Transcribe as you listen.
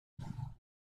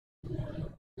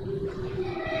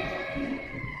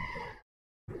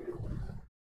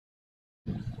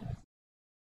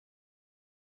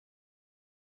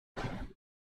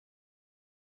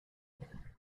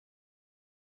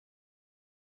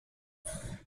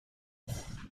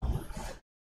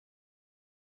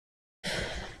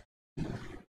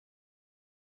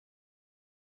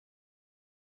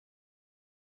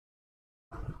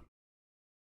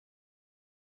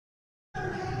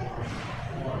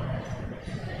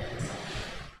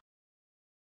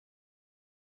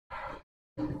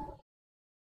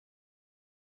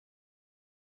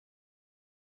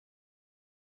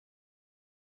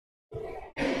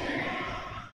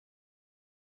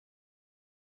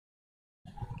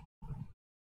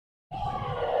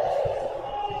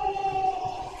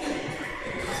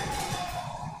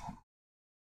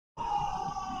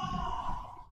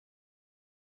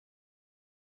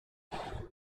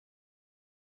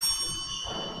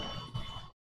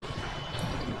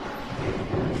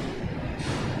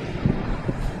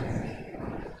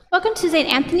Welcome to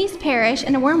St. Anthony's Parish,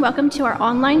 and a warm welcome to our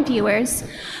online viewers.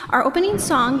 Our opening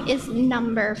song is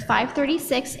number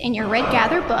 536 in your Red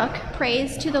Gather book,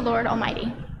 Praise to the Lord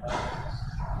Almighty.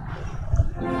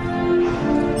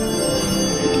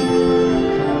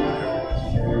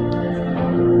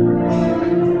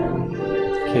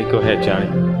 Okay, go ahead,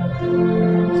 Johnny.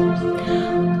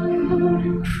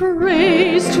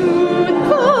 Praise to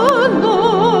the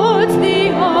Lord, the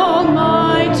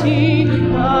Almighty,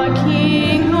 the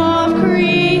King of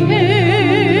creation.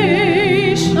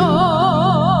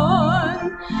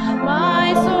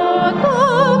 My soul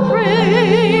will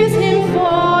praise him,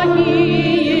 for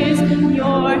he is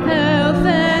your health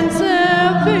and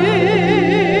salvation.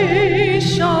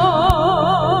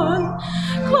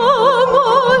 Come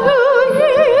on,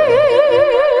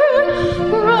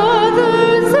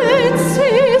 brothers and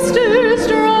sisters,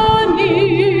 draw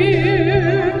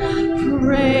near.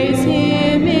 Praise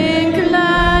him in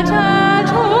glad adoration.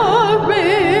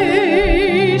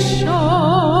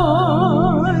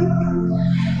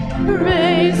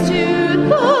 Praise to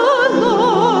the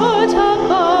Lord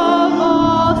above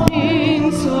all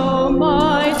things, so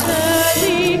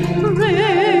mightily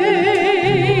reigning,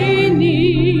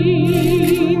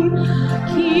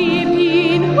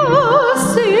 keeping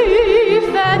us safe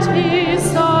at his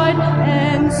side,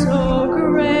 and so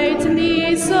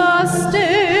greatly sustaining.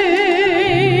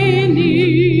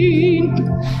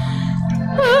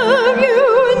 Have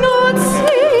you not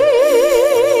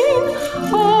seen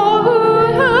all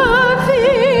who have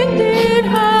indeed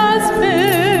has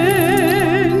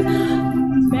been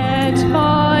met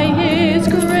by his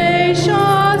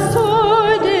gracious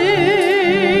ordaining?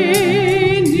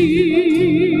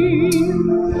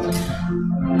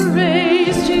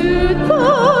 Praise to the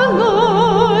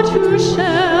Lord, who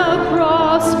shall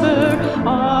prosper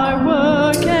our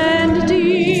work and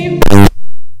deed.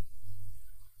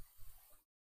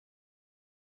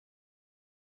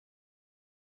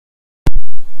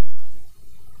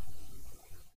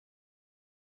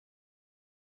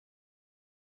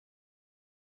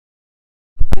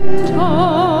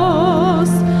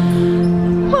 Toss.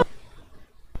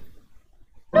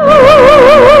 What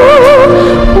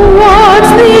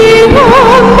the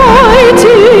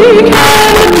Almighty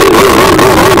can do,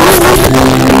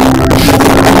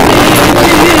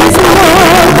 it is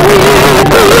what we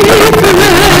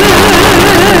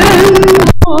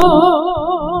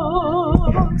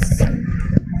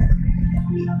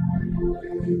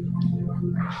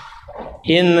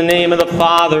In the name of the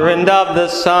Father, and of the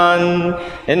Son,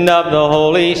 and of the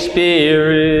Holy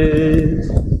Spirit.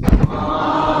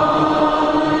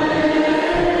 Amen.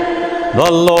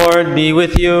 The Lord be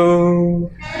with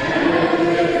you. And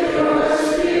with your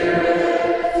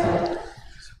spirit.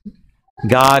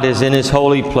 God is in his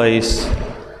holy place.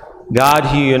 God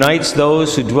who unites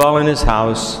those who dwell in his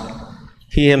house.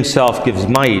 He himself gives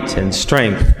might and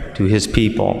strength to his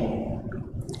people.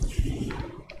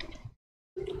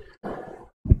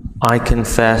 I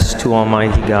confess to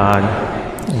Almighty God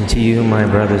and to you, my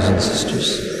brothers and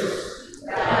sisters,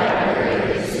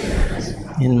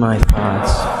 in my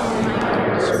thoughts,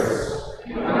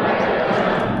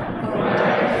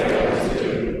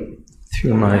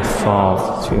 through my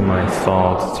fault, through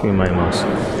my most.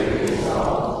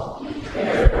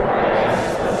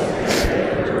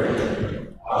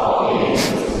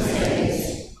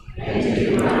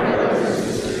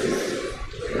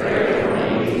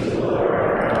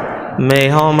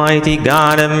 May Almighty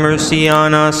God have mercy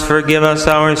on us, forgive us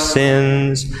our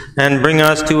sins, and bring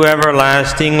us to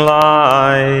everlasting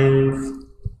life.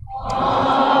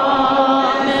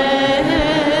 Amen.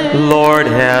 Lord,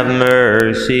 have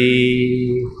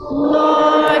mercy.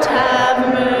 Lord,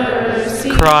 have mercy.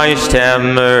 Christ, have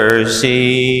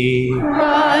mercy.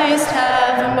 Christ,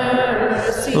 have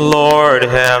mercy. Lord,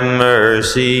 have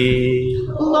mercy.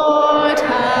 Lord,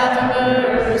 have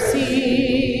mercy.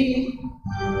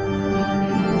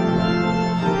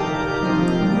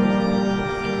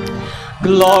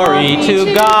 Glory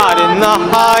to God in the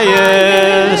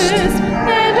highest.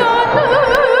 And on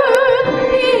earth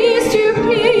peace to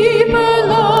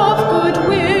people of good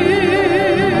will.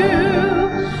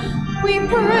 We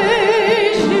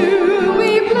praise you,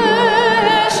 we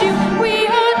bless you, we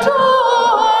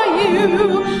adore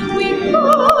you, we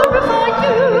glorify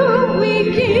you, we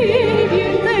give you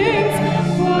thanks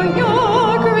for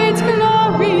your great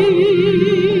glory.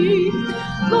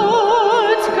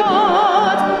 Lord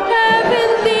God,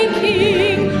 Heavenly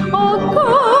King, all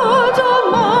God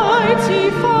Almighty,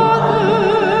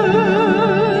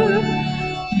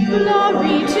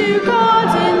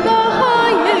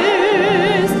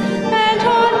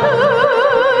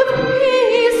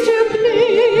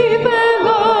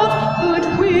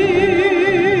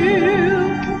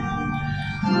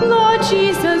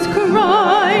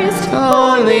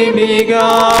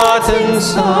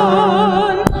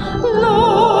 Son,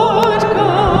 Lord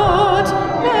God,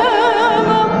 Lamb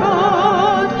of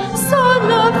God,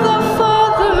 Son of the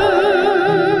Father,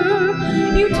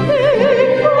 you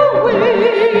take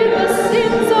away the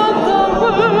sins of the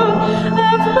world.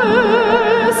 Have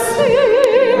mercy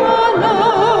on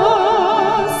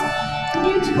us.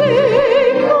 You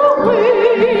take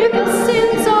away the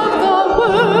sins of the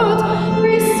world.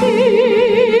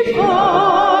 Receive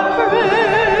our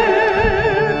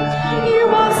prayer. You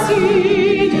are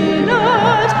seated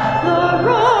at the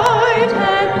right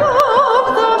hand of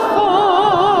the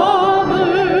Father.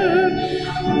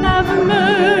 Have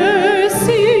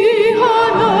mercy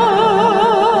on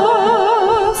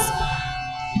us.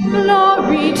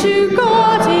 Glory to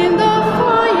God in the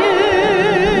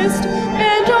highest,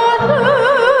 and on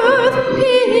earth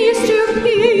peace to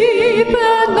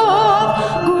people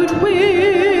of good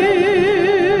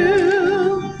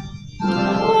will.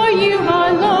 For you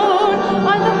alone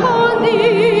are the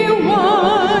Holy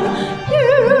One, you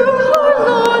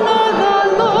alone are the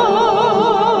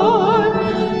Lord,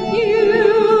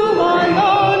 you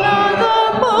alone are the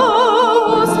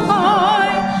Most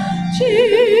High,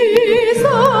 Jesus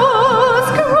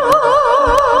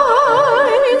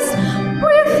Christ,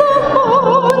 with the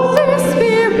Holy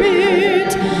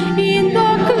Spirit, in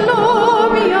the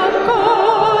glory of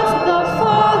God the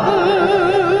Father.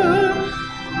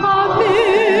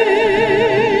 Amen,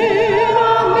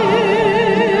 amen.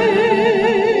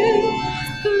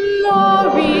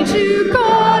 Glory to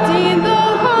God in the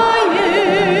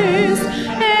highest,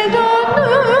 and on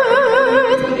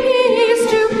earth peace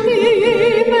to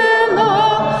people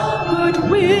of good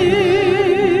will.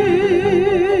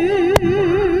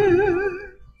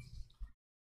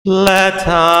 Let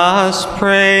us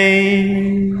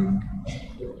pray.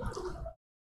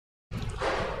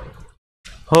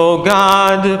 O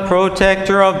God,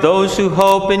 protector of those who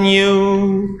hope in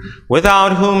you,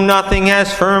 without whom nothing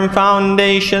has firm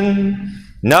foundation,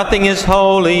 nothing is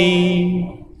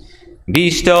holy,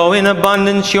 bestow in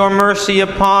abundance your mercy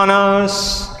upon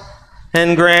us,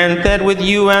 and grant that with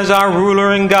you as our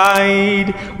ruler and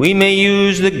guide, we may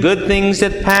use the good things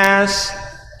that pass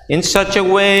in such a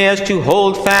way as to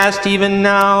hold fast even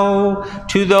now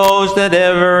to those that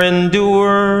ever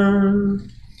endure.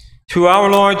 Through our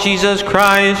Lord Jesus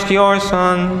Christ, your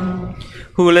Son,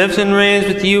 who lives and reigns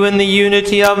with you in the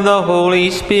unity of the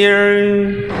Holy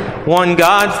Spirit, one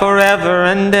God forever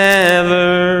and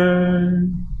ever.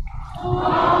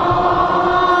 Amen.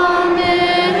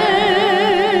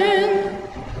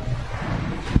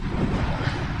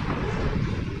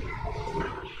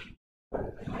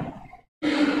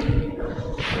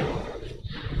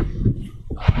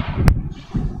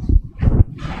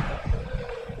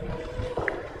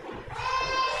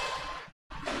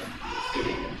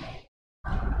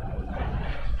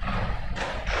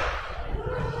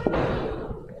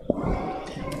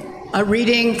 A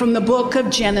reading from the book of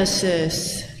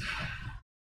Genesis.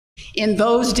 In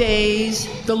those days,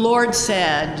 the Lord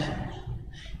said,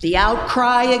 "The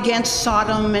outcry against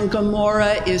Sodom and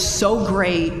Gomorrah is so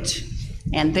great,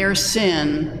 and their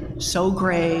sin so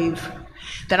grave,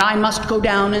 that I must go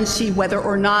down and see whether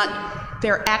or not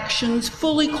their actions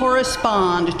fully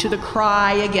correspond to the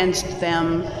cry against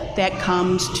them that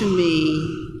comes to me.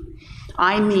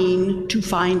 I mean to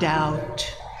find out."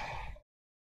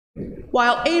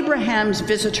 While Abraham's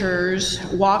visitors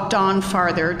walked on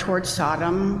farther toward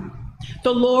Sodom,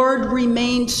 the Lord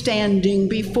remained standing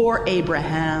before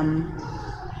Abraham.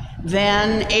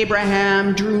 Then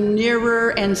Abraham drew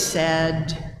nearer and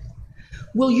said,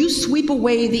 "Will you sweep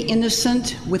away the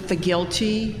innocent with the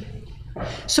guilty?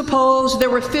 Suppose there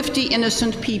were 50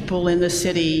 innocent people in the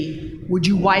city. Would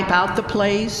you wipe out the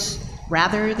place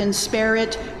rather than spare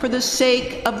it for the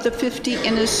sake of the 50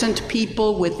 innocent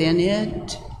people within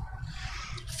it?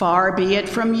 Far be it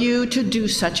from you to do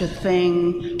such a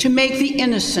thing, to make the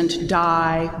innocent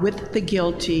die with the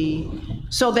guilty,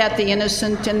 so that the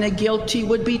innocent and the guilty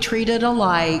would be treated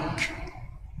alike.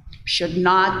 Should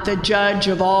not the judge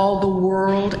of all the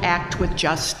world act with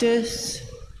justice?"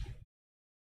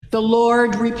 The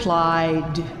Lord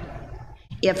replied,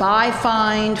 "If I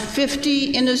find 50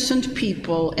 innocent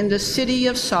people in the city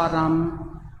of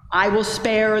Sodom, I will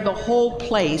spare the whole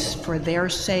place for their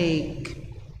sake."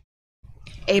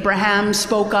 Abraham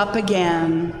spoke up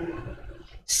again,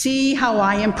 "See how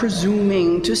I am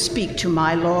presuming to speak to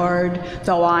my Lord,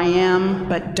 though I am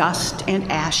but dust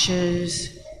and ashes.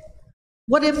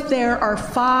 What if there are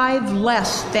 5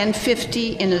 less than 50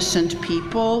 innocent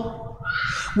people?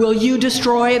 Will you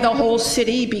destroy the whole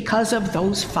city because of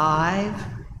those 5?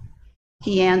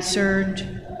 He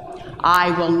answered,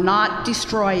 I will not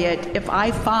destroy it if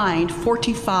I find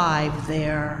 45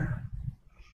 there.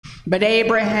 But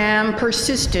Abraham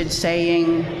persisted,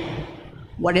 saying,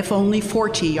 what if only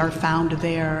 40 are found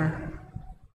there?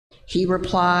 He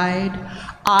replied,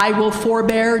 I will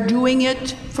forbear doing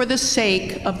it for the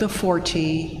sake of the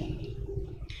 40.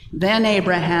 Then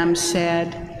Abraham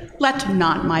said, let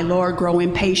not my Lord grow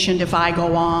impatient if I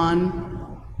go on.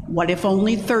 What if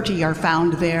only 30 are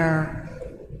found there?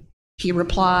 He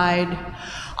replied,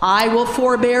 I will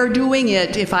forbear doing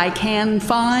it if I can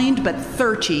find but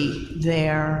 30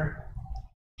 there.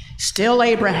 Still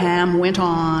Abraham went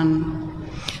on,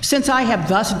 since I have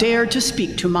thus dared to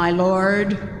speak to my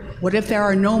Lord, what if there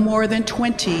are no more than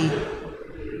 20?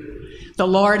 The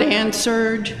Lord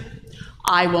answered,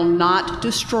 I will not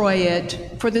destroy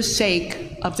it for the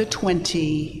sake of the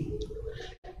 20.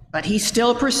 But he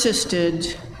still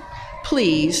persisted,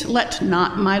 please let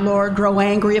not my Lord grow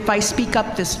angry if I speak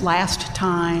up this last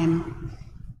time.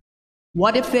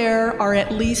 What if there are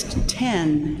at least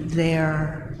 10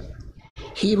 there?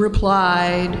 He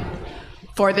replied,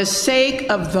 for the sake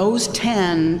of those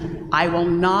 10, I will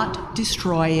not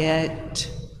destroy it.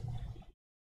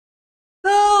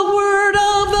 The word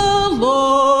of the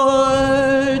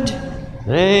Lord.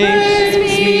 Thanks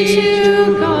be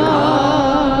to God.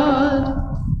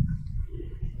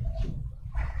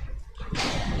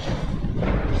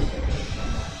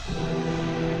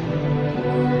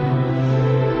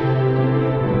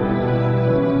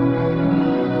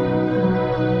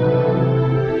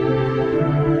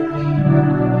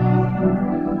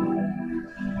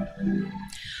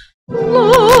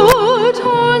 Lord,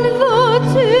 on the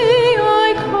day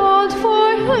I called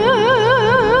for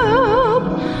help,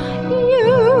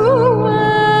 you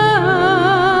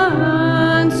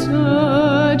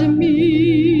answered me.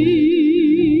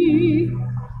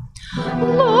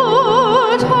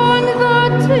 Lord, on the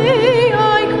day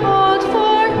I called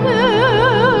for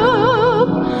help,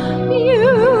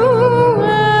 you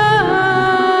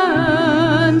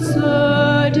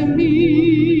answered me.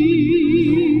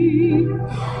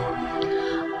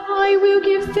 I will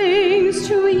give thanks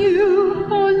to you,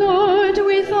 O Lord,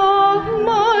 with all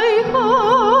my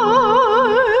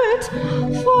heart,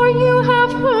 for you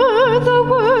have heard the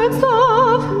words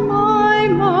of my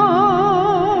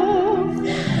mouth.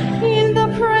 In the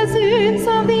presence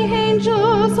of the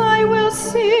angels I will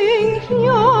sing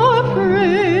your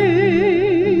praise.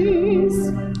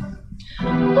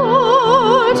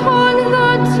 Lord, on the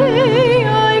day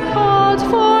I called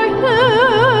for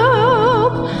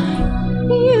help,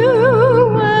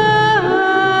 you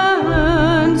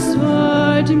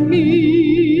answered me.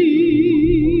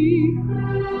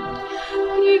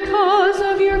 Because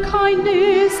of your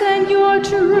kindness and your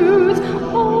truth,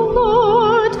 O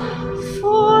Lord,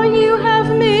 for you have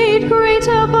made great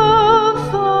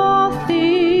above all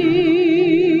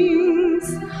things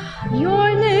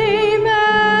your name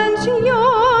and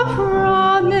your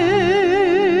promise.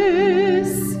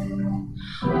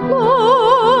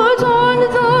 Lord, on the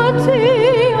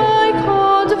day I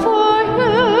called for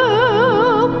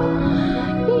help,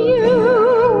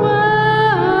 you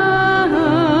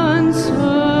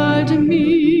answered me.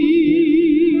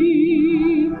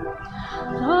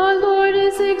 The Lord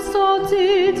is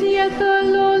exalted, yet the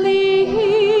lowly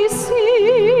he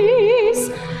sees,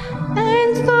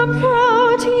 and the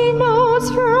proud he knows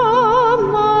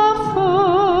from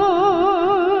afar.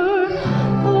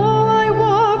 Though I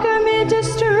walk amid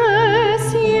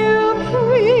distress, you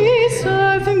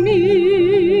preserve me.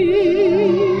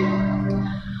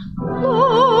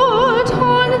 Lord,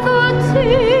 on the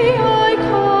day I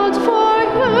called for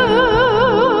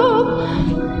help,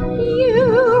 you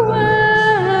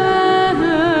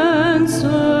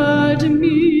answered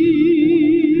me.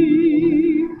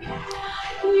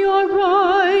 Your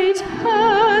right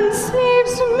hand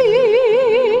saves me.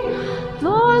 The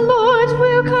Lord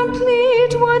will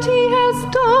complete what he has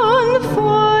done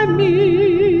for me.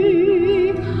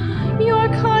 Your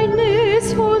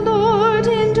kindness, O Lord,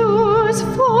 endures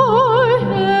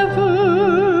forever.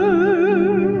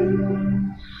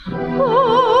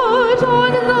 Lord,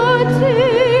 on the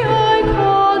day I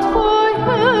called for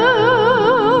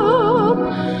help,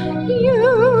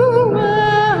 you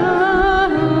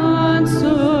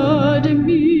answered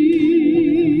me.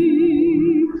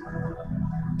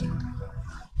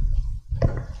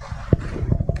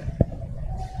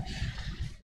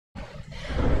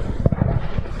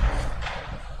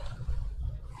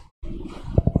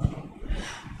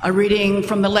 A reading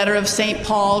from the letter of St.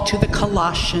 Paul to the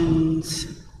Colossians.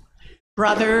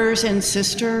 Brothers and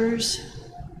sisters,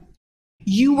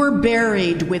 you were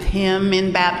buried with him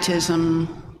in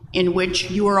baptism, in which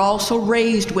you were also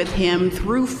raised with him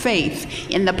through faith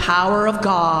in the power of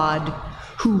God,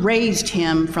 who raised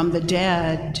him from the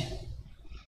dead.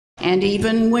 And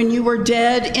even when you were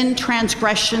dead in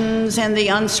transgressions and the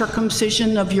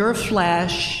uncircumcision of your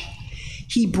flesh,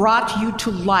 he brought you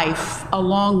to life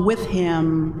along with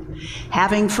him,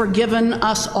 having forgiven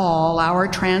us all our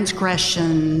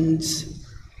transgressions,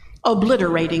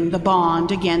 obliterating the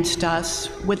bond against us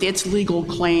with its legal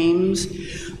claims,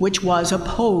 which was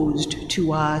opposed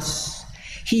to us.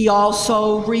 He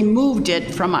also removed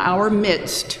it from our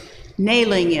midst,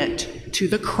 nailing it to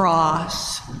the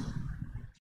cross.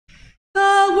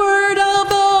 The word of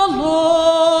the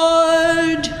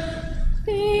Lord.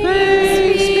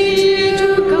 Praise be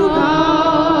to God.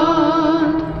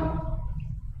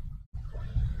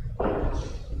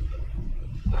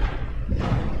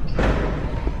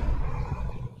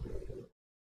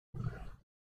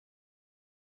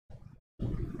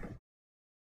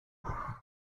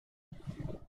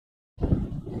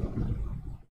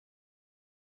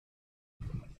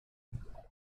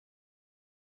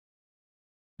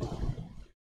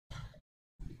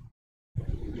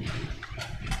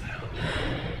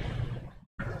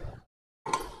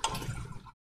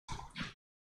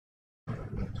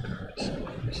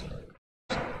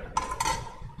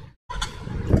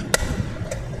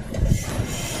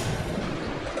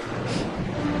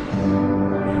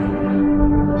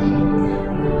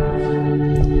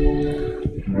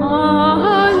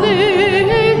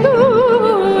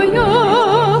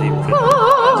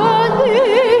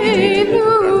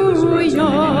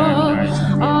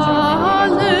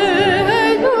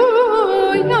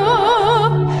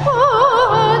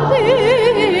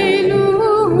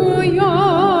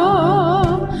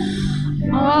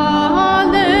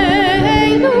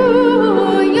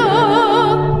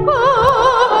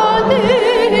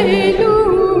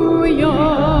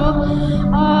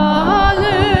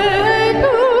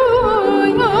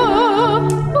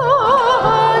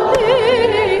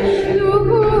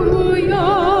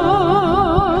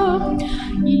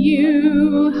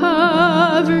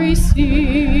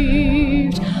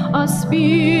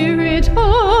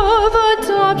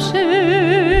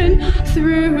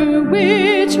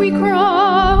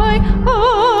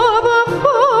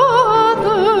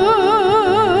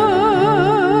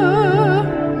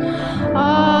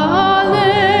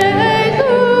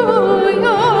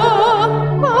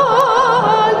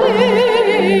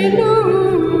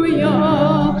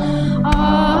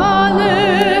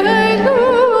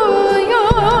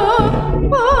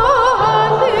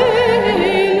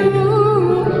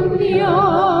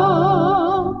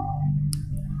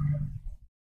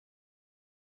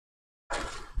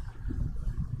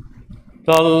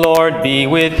 The Lord be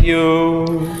with you.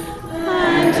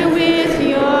 And with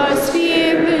your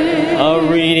spirit. A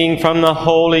reading from the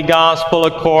Holy Gospel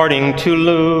according to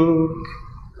Luke.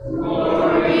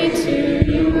 Glory to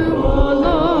you, O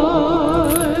Lord.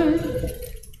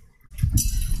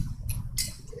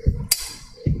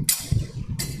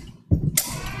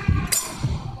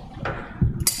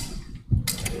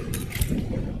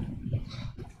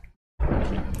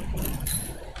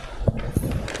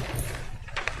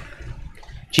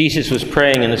 Jesus was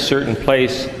praying in a certain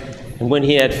place, and when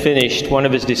he had finished, one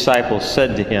of his disciples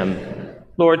said to him,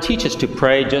 "Lord, teach us to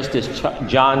pray just as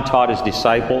John taught his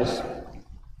disciples."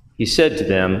 He said to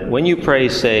them, "When you pray,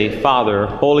 say, 'Father,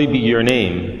 holy be your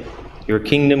name. Your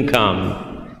kingdom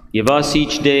come. Give us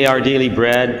each day our daily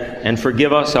bread, and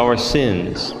forgive us our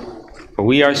sins. For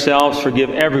we ourselves forgive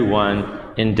everyone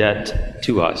in debt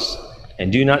to us.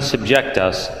 And do not subject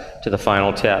us to the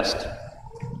final test.'"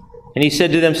 And he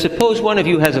said to them, "Suppose one of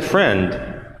you has a friend,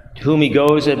 to whom he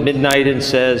goes at midnight and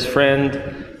says, 'Friend,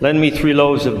 lend me 3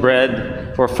 loaves of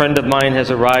bread, for a friend of mine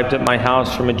has arrived at my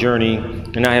house from a journey,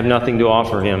 and I have nothing to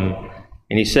offer him.'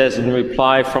 And he says in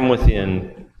reply from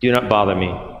within, 'Do not bother me.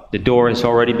 The door has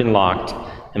already been locked,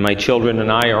 and my children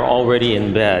and I are already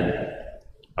in bed.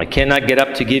 I cannot get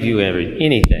up to give you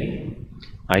anything.'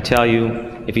 I tell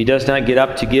you, if he does not get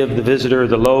up to give the visitor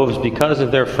the loaves because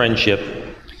of their friendship,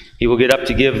 he will get up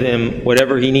to give him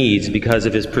whatever he needs because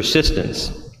of his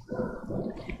persistence.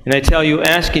 And I tell you,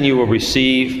 ask and you will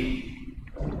receive,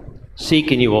 seek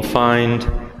and you will find,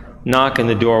 knock and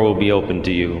the door will be opened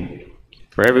to you.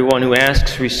 For everyone who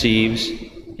asks receives,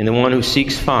 and the one who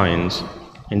seeks finds,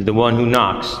 and to the one who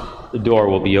knocks the door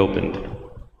will be opened.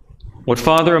 What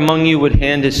father among you would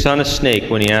hand his son a snake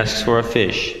when he asks for a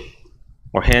fish,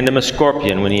 or hand him a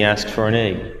scorpion when he asks for an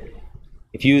egg?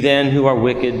 If you then, who are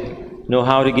wicked, know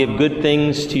how to give good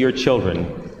things to your children,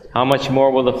 how much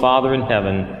more will the Father in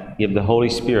heaven give the Holy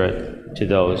Spirit to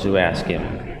those who ask him?"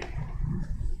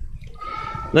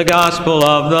 The Gospel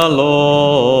of the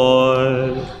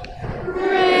Lord.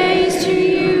 Praise to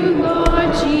you,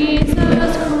 Lord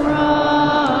Jesus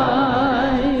Christ.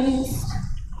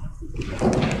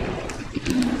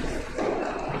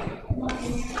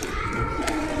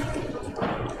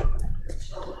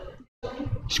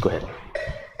 Just go ahead.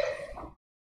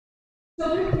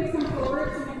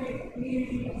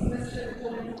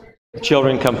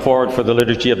 Children, come forward for the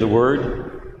liturgy of the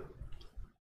Word.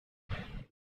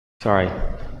 Sorry.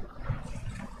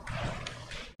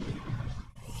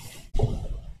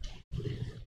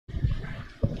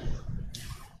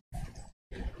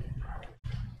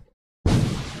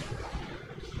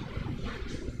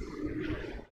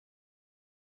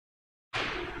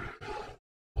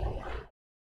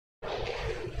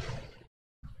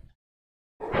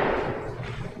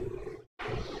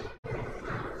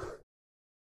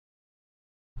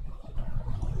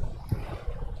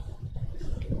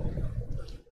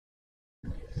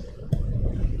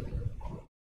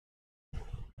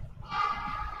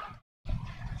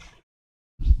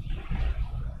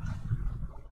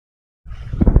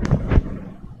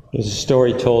 There's a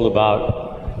story told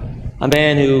about a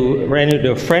man who ran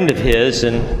into a friend of his,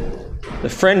 and the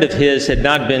friend of his had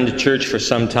not been to church for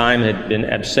some time, had been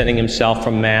absenting himself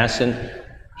from Mass, and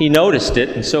he noticed it,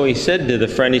 and so he said to the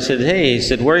friend, he said, "Hey," he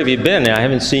said, "where have you been? I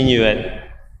haven't seen you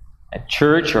at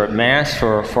church or at Mass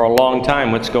for a long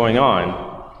time. What's going on?"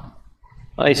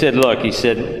 Well, he said, "Look," he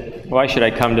said, "why should I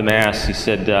come to Mass?" He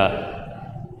said,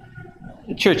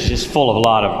 "the church is just full of a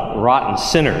lot of rotten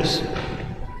sinners."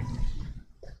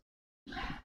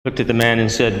 Looked at the man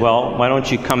and said, "Well, why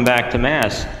don't you come back to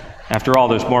Mass? After all,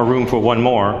 there's more room for one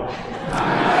more."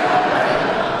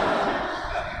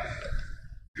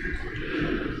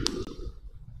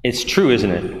 It's true, isn't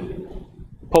it?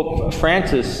 Pope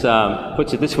Francis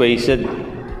puts it this way. He said,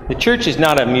 "The church is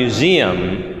not a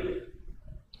museum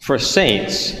for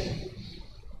saints.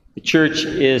 The church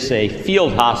is a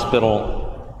field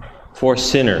hospital for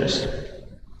sinners."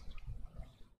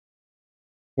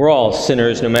 We're all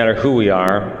sinners no matter who we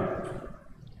are.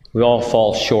 We all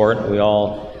fall short. We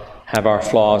all have our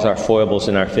flaws, our foibles,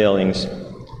 and our failings.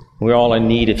 We're all in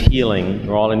need of healing.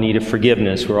 We're all in need of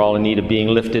forgiveness. We're all in need of being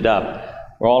lifted up.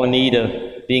 We're all in need of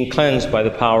being cleansed by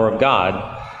the power of God.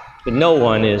 But no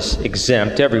one is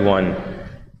exempt. Everyone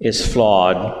is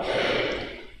flawed.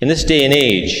 In this day and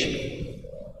age,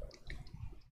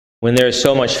 when there is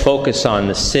so much focus on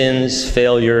the sins,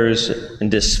 failures, and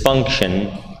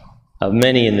dysfunction of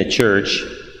many in the church,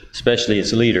 especially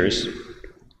its leaders,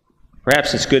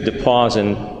 perhaps it's good to pause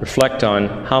and reflect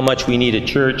on how much we need a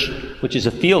church which is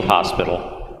a field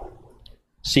hospital,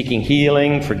 seeking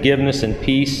healing, forgiveness, and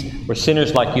peace for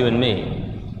sinners like you and me.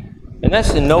 And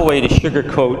that's in no way to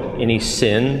sugarcoat any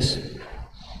sins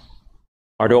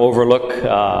or to overlook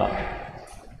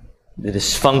the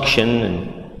dysfunction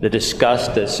and the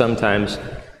disgust that sometimes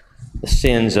the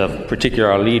sins of particular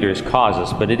our leaders cause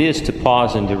us, but it is to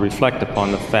pause and to reflect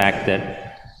upon the fact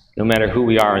that no matter who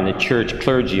we are in the church,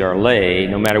 clergy or lay,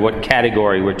 no matter what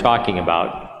category we're talking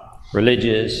about,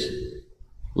 religious,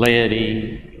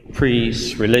 laity,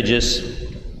 priests, religious,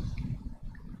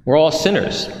 we're all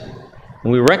sinners,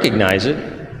 and we recognize it,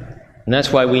 and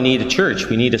that's why we need a church.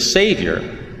 We need a Savior.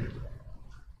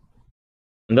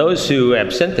 And those who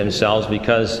absent themselves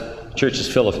because the church is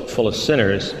full of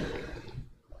sinners,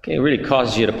 it really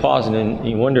causes you to pause and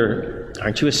you wonder,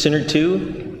 aren't you a sinner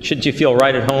too? Shouldn't you feel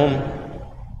right at home?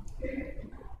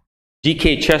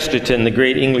 G.K. Chesterton, the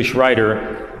great English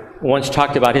writer, once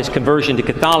talked about his conversion to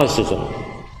Catholicism.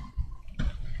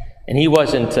 And he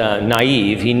wasn't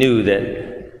naive. He knew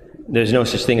that there's no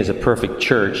such thing as a perfect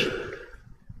church.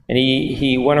 And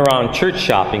he went around church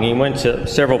shopping. He went to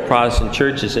several Protestant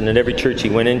churches, and at every church he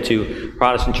went into,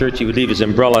 Protestant church, he would leave his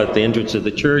umbrella at the entrance of the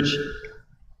church.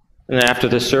 And after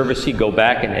the service, he'd go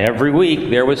back, and every week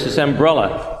there was his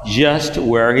umbrella just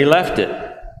where he left it.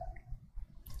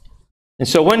 And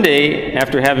so one day,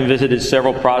 after having visited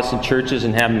several Protestant churches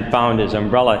and having found his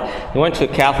umbrella, he went to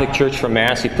a Catholic church for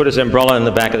Mass. He put his umbrella in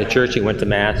the back of the church. He went to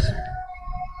Mass.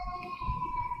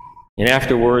 And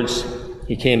afterwards,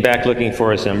 he came back looking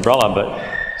for his umbrella, but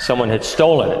someone had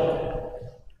stolen it.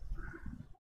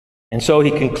 And so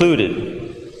he concluded,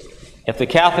 if the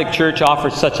Catholic Church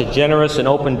offers such a generous and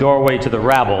open doorway to the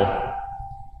rabble,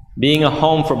 being a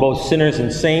home for both sinners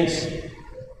and saints,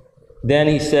 then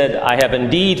he said, I have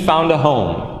indeed found a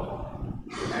home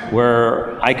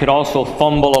where I could also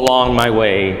fumble along my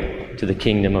way to the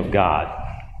kingdom of God.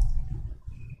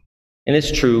 And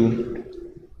it's true.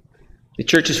 The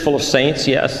church is full of saints.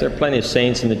 Yes, there are plenty of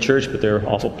saints in the church, but there are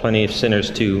also plenty of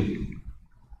sinners too.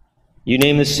 You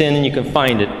name the sin and you can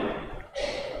find it.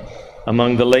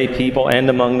 among the lay people and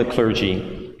among the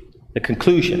clergy. The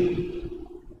conclusion: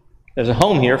 there's a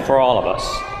home here for all of us,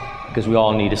 because we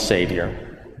all need a Savior.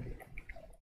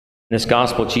 In this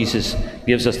gospel, Jesus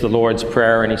gives us the Lord's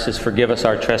Prayer, and he says, forgive us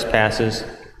our trespasses,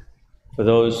 for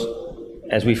those,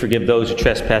 as we forgive those who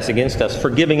trespass against us,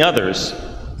 forgiving others.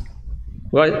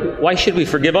 Why should we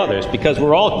forgive others? Because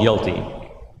we're all guilty.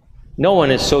 No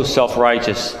one is so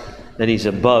self-righteous that he's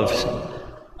above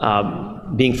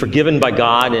being forgiven by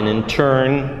God, and in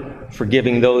turn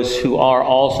forgiving those who are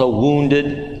also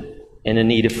wounded and in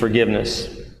need of forgiveness.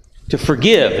 To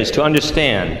forgive is to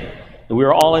understand that we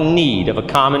are all in need of a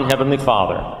common Heavenly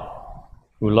Father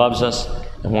who loves us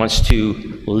and wants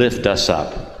to lift us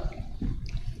up.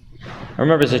 I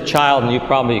remember as a child, and you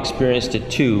probably experienced it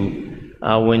too,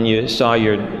 when you saw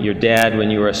your dad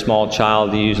when you were a small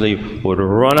child, he usually would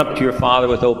run up to your father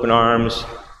with open arms.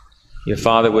 Your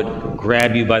father would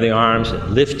grab you by the arms,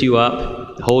 lift you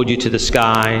up, hold you to the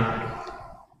sky,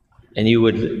 and you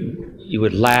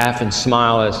would laugh and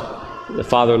smile as the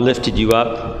Father lifted you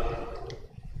up.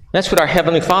 That's what our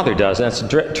Heavenly Father does, and that's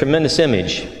a tremendous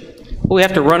image. But we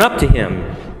have to run up to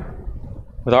Him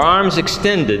with our arms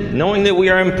extended, knowing that we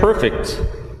are imperfect,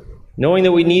 knowing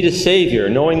that we need a Savior,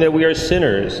 knowing that we are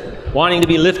sinners, wanting to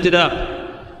be lifted up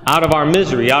out of our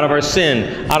misery, out of our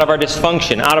sin, out of our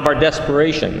dysfunction, out of our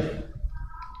desperation.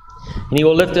 And He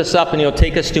will lift us up, and He'll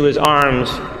take us to His arms,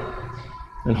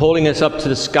 and holding us up to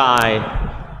the sky,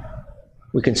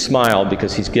 we can smile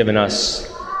because He's given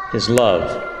us His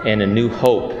love and a new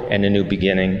hope and a new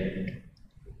beginning.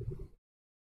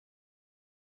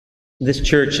 This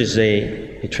church is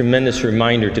a tremendous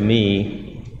reminder to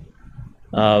me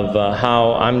of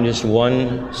how I'm just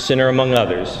one sinner among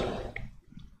others,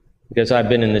 because I've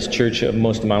been in this church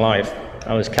most of my life.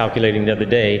 I was calculating the other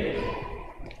day,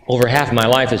 over half of my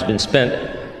life has been spent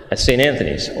at St.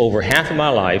 Anthony's. Over half of my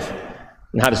life,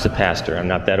 not as a pastor, I'm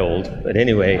not that old, but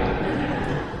anyway,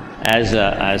 as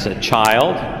a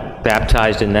child,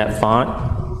 baptized in that font,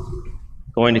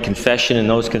 going to confession in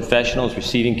those confessionals,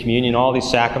 receiving communion, all these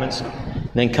sacraments,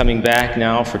 then coming back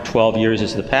now for 12 years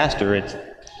as the pastor.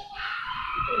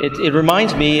 It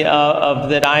reminds me of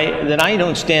that I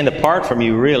don't stand apart from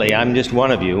you, really. I'm just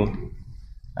one of you.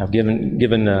 I've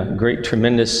given a great,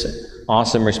 tremendous,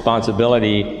 awesome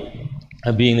responsibility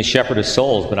of being the shepherd of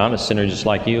souls, but I'm a sinner just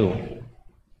like you.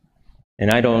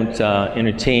 And I don't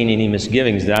entertain any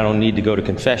misgivings that I don't need to go to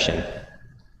confession.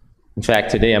 In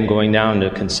fact, today I'm going down to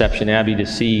Conception Abbey to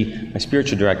see my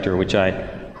spiritual director,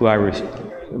 who I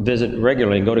visit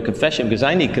regularly, and go to confession because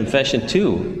I need confession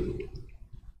too.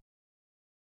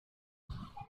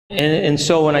 And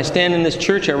so when I stand in this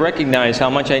church, I recognize how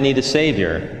much I need a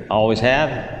Savior. I always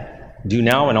have, do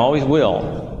now, and always will.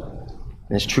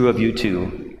 And it's true of you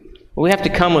too. But we have to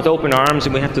come with open arms,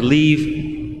 and we have to leave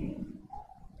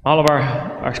all of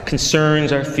our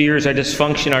concerns, our fears, our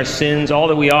dysfunction, our sins, all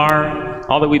that we are,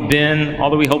 all that we've been, all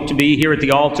that we hope to be here at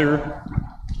the altar.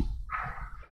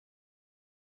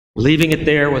 Leaving it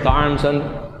there with arms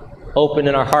open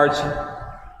and our hearts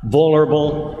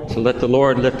vulnerable to let the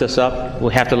Lord lift us up.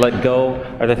 We have to let go.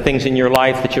 Are there things in your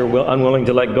life that you're unwilling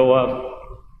to let go of?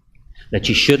 That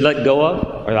you should let go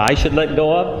of? Or that I should let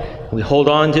go of? We hold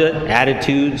on to it.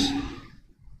 Attitudes,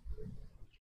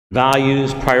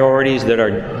 values, priorities that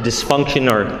are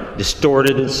dysfunction or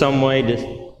distorted in some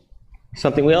way.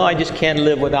 Something, well, I just can't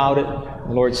live without it.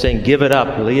 The Lord's saying, give it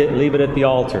up. Leave it at the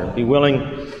altar. Be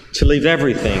willing to leave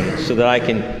everything so that I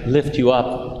can lift you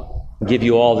up, give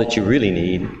you all that you really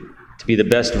need to be the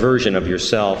best version of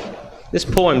yourself. This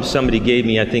poem somebody gave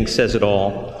me, I think, says it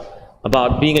all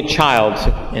about being a child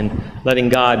and letting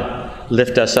God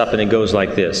lift us up, and it goes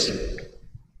like this.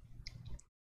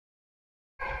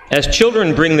 As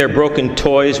children bring their broken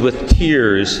toys with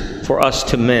tears for us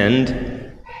to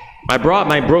mend, I brought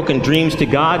my broken dreams to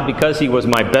God because He was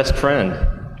my best friend.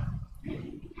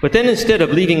 But then instead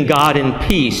of leaving God in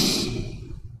peace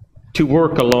to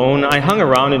work alone, I hung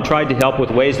around and tried to help with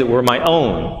ways that were my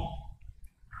own.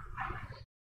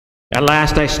 At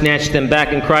last I snatched them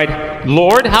back and cried,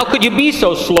 Lord, how could you be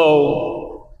so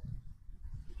slow?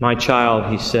 My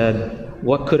child, He said,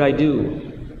 what could I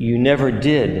do? You never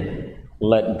did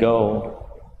let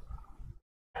go.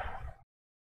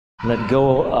 Let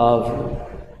go of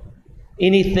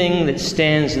anything that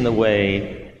stands in the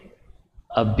way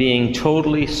of being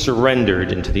totally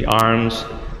surrendered into the arms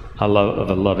of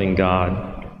a loving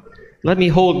God. Let me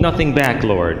hold nothing back,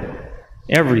 Lord.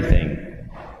 Everything.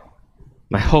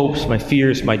 My hopes, my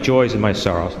fears, my joys, and my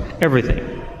sorrows.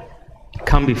 Everything.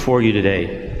 Come before you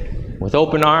today with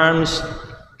open arms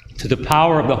to the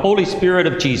power of the Holy Spirit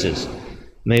of Jesus.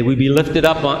 May we be lifted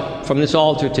up from this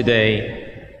altar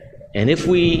today And if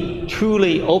we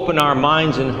truly open our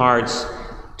minds and hearts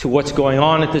to what's going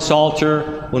on at this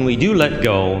altar, when we do let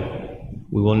go,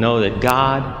 we will know that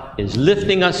God is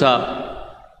lifting us up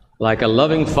like a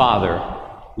loving father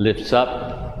lifts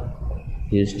up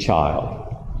his child.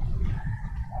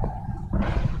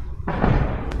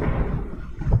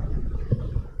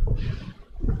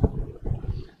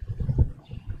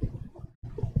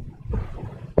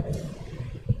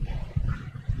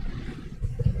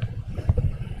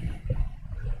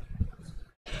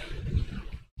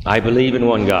 I believe in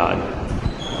one God,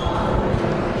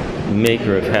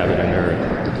 maker of heaven and earth.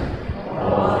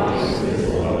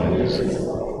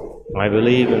 I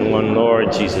believe in one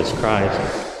Lord Jesus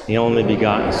Christ, the only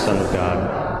begotten Son of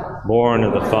God, born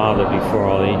of the Father before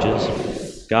all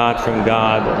ages, God from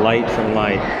God, light from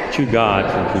light, true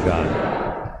God from true God.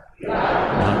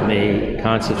 Not made,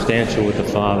 consubstantial with the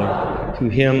Father. To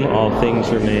him all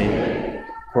things were made.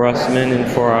 For us men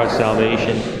and for our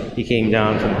salvation, he came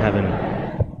down from heaven,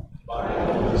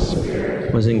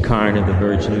 was incarnate of the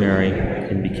Virgin Mary,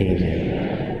 and became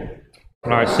man.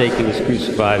 For our sake he was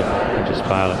crucified at Pontius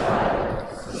Pilate,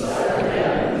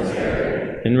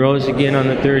 and rose again on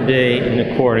the third day in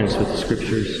accordance with the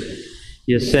Scriptures.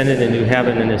 He ascended into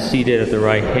heaven and is seated at the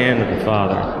right hand of the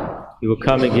Father. He will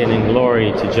come again in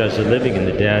glory to judge the living and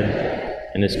the dead,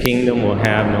 and his kingdom will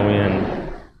have no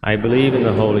end. I believe in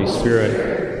the Holy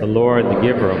Spirit, the Lord, the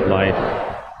giver of life,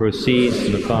 proceeds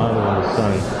from the Father and the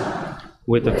Son.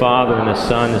 With the Father and the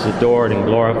Son is adored and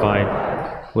glorified,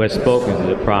 who has spoken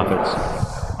through the prophets.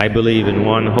 I believe in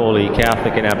one holy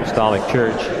Catholic and Apostolic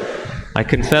Church. I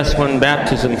confess one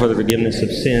baptism for the forgiveness of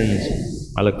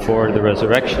sins. I look forward to the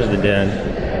resurrection of the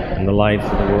dead and the life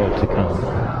of the world to come.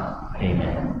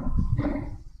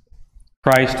 Amen.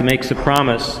 Christ makes a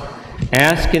promise,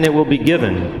 ask and it will be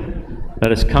given.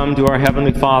 Let us come to our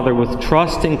Heavenly Father with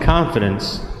trust and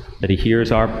confidence that he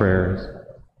hears our prayers.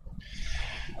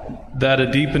 That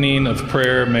a deepening of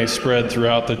prayer may spread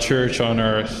throughout the church on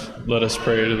earth, let us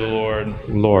pray to the Lord.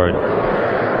 Lord.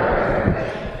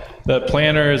 That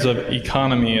planners of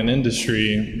economy and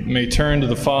industry may turn to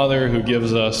the Father who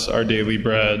gives us our daily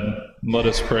bread, let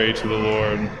us pray to the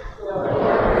Lord.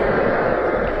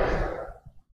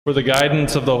 For the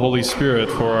guidance of the Holy Spirit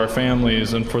for our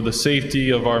families and for the safety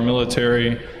of our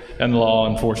military and law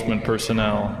enforcement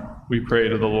personnel, we pray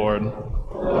to the Lord.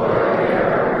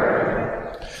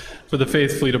 For the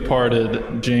faithfully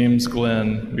departed James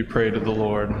Glenn, we pray to the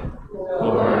Lord.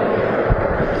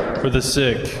 For the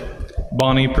sick,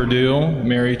 Bonnie Perdue,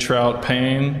 Mary Trout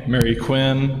Payne, Mary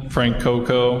Quinn, Frank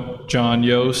Coco, John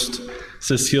Yost,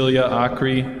 Cecilia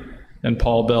Acri, and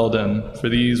Paul Belden. For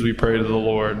these we pray to the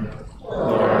Lord.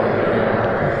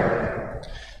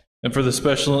 And for the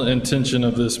special intention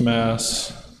of this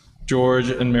Mass, George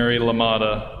and Mary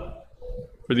Lamada.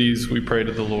 For these we pray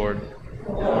to the Lord.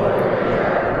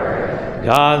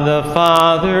 God the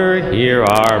Father, hear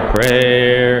our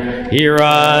prayer. Hear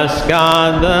us,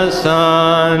 God the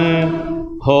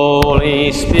Son.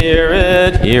 Holy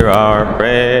Spirit, hear our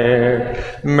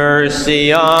prayer.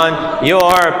 Mercy on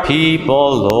your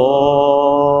people,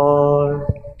 Lord.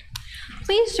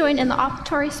 Please join in the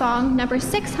offertory song number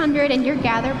 600 in your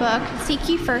gather book, Seek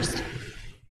Ye First.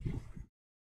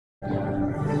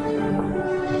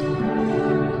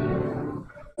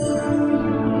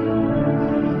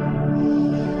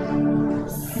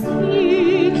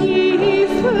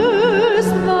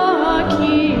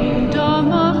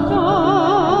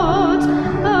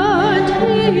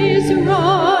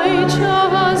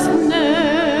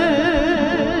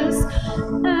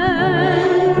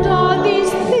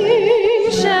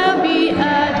 Shall be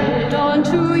added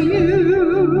unto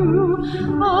you.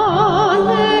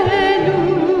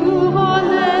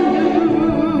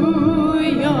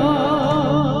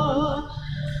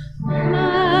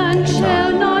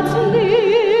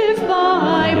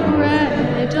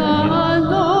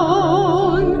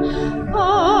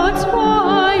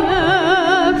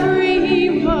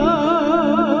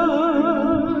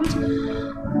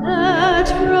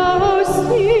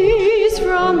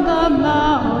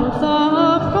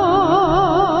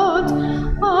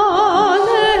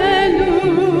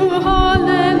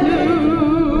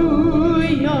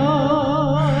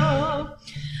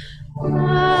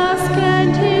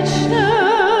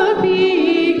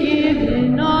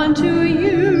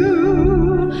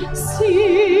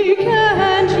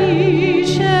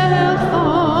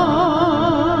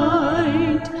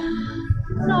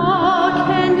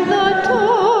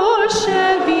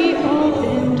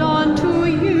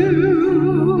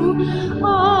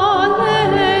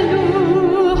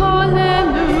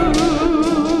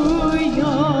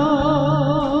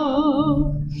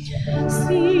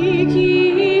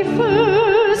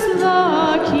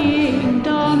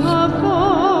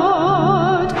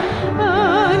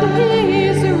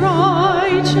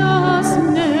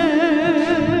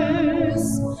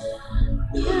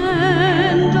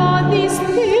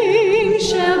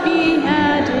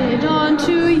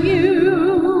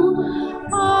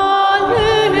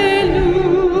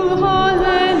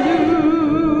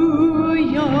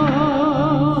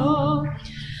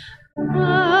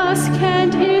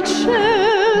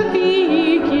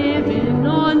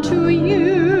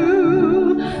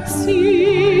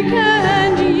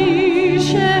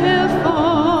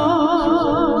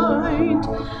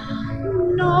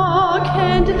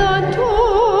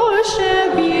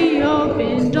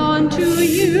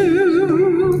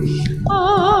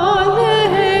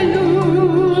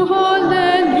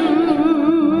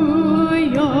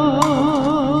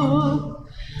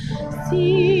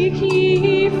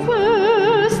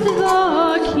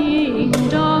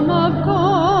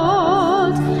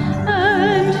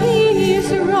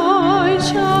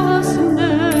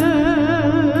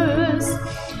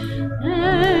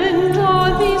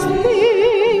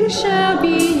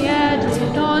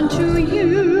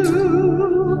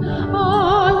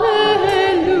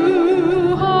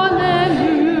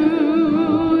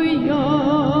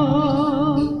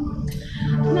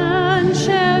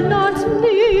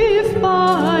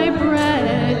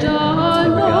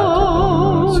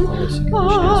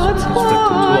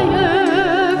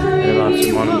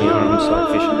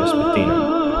 Fisheress Bettina.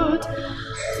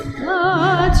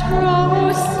 That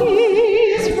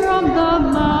proceeds from the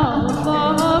mouth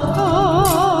of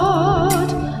God.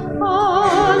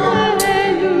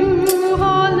 Hallelujah,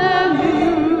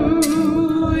 hallelujah.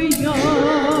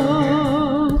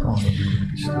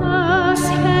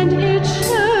 Ask and it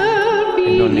shall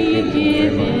be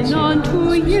given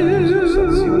unto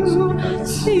you.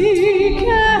 Seek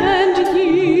and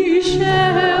ye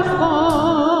shall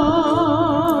find.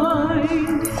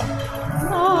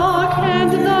 Knock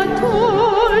and the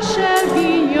door shall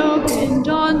be opened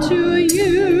unto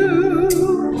you.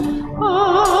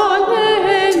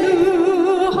 Hallelujah,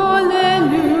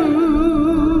 hallelujah.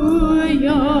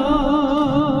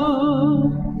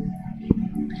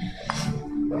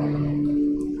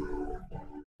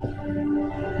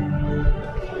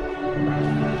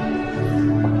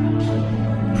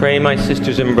 Pray, my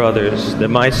sisters and brothers, that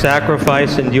my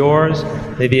sacrifice and yours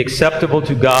may be acceptable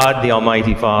to God, the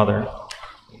Almighty Father.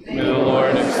 May the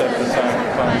Lord accept the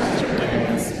sacrifice of your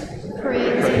hands.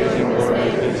 Praise and glory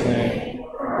of his name.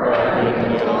 For our good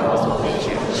and all the Holy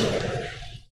Church.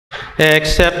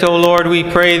 Accept, O Lord, we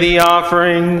pray, the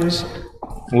offerings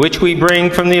which we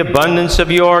bring from the abundance of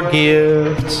your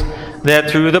gifts, that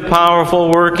through the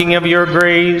powerful working of your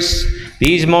grace,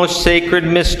 these most sacred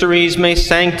mysteries may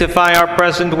sanctify our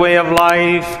present way of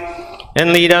life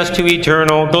and lead us to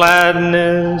eternal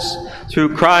gladness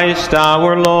through Christ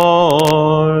our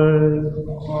Lord.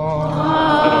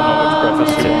 I don't know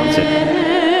which preface he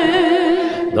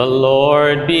wants it. The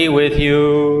Lord be with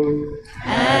you.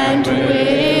 And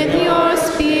with your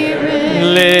spirit,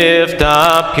 Lift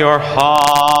up your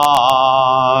hearts.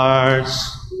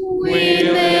 we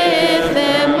lift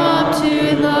them up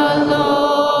to the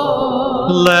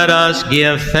Lord. Let us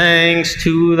give thanks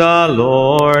to the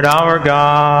Lord our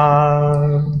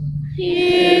God.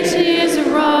 It is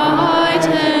right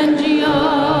and just.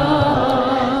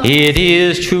 It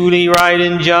is truly right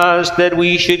and just that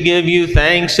we should give you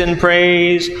thanks and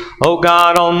praise, O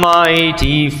God,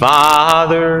 Almighty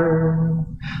Father,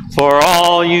 for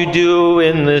all you do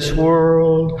in this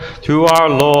world through our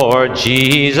Lord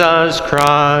Jesus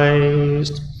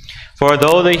Christ. For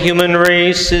though the human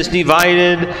race is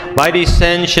divided by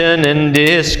dissension and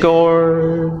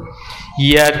discord,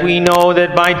 yet we know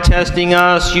that by testing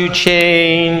us you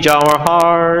change our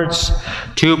hearts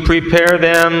to prepare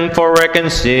them for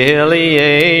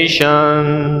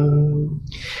reconciliation.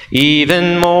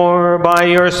 Even more, by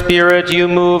your Spirit you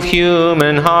move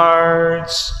human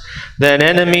hearts, that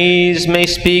enemies may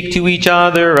speak to each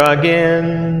other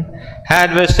again,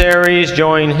 adversaries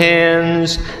join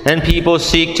hands, and people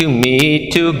seek to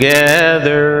meet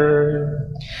together.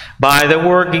 By the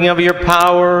working of your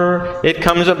power, it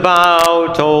comes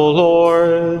about, O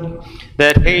Lord,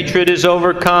 that hatred is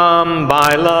overcome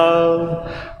by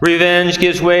love, revenge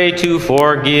gives way to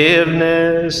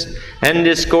forgiveness, and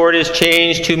discord is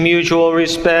changed to mutual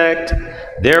respect.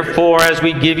 Therefore, as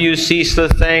we give you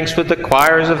ceaseless thanks with the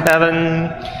choirs of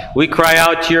heaven, we cry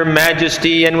out to your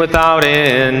majesty, and without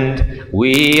end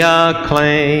we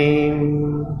acclaim.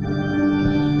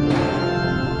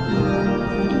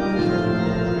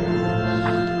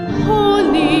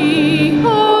 Holy,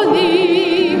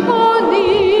 holy,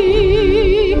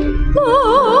 holy,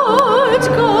 Lord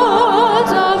God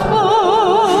of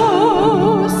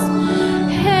hosts,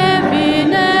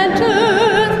 heaven and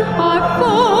earth are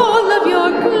full of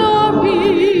your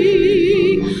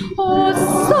glory.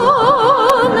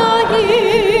 Hosanna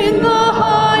in the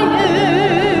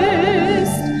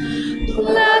highest.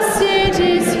 Blessed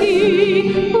is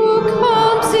he who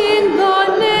comes in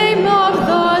the name of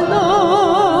the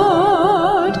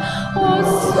Lord.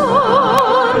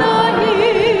 Hosanna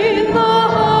in the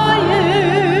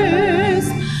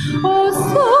highest.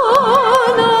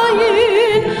 Hosanna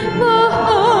in the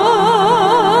highest.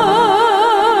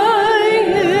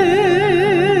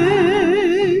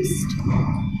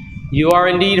 You are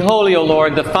indeed holy, O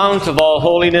Lord, the fount of all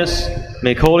holiness.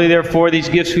 Make holy, therefore, these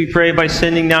gifts, we pray, by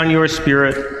sending down your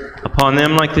Spirit upon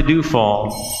them like the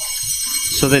dewfall,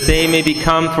 so that they may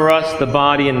become for us the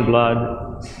body and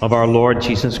blood of our Lord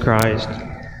Jesus Christ.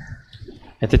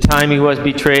 At the time he was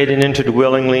betrayed and entered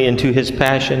willingly into his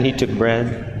passion, he took bread,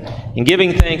 and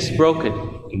giving thanks, broke it,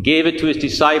 and gave it to his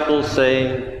disciples,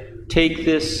 saying, "Take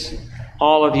this,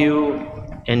 all of you,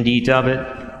 and eat of it.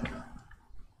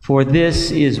 For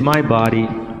this is my body,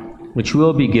 which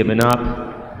will be given up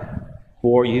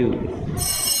for you."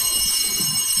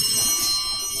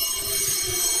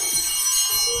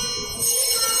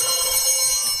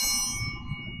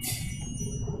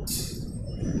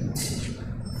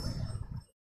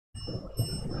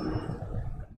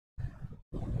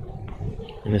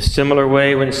 In a similar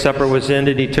way, when supper was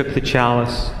ended, he took the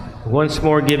chalice. Once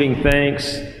more giving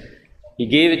thanks, he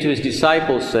gave it to his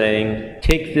disciples, saying,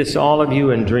 "Take this, all of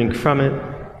you, and drink from it,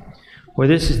 for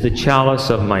this is the chalice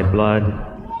of my blood,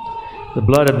 the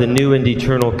blood of the new and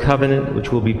eternal covenant,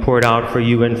 which will be poured out for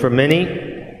you and for many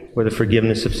for the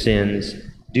forgiveness of sins.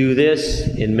 Do this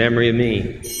in memory of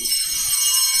me."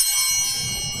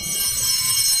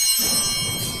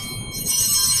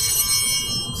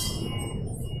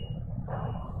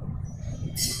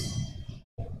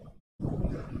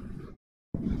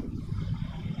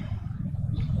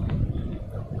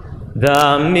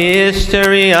 The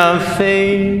mystery of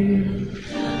faith.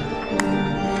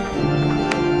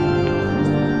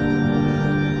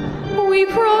 We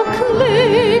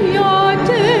proclaim your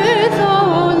death,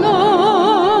 O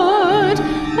Lord,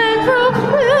 and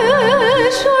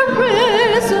profess your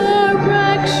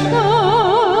resurrection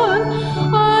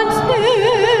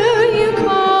until you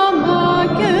come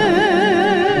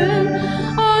again,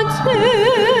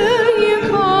 until you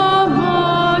come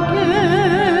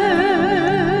again.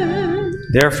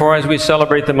 Therefore, as we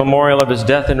celebrate the memorial of his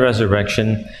death and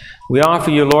resurrection, we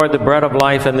offer you, Lord, the bread of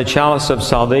life and the chalice of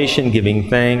salvation, giving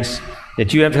thanks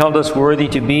that you have held us worthy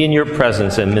to be in your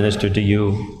presence and minister to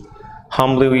you.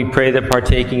 Humbly we pray that,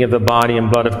 partaking of the body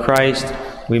and blood of Christ,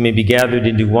 we may be gathered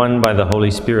into one by the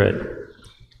Holy Spirit.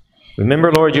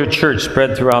 Remember, Lord, your church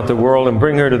spread throughout the world, and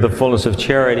bring her to the fullness of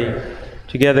charity,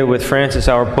 together with Francis,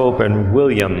 our Pope, and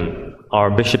William, our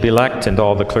Bishop-elect, and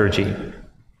all the clergy.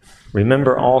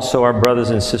 Remember also our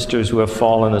brothers and sisters who have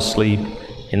fallen asleep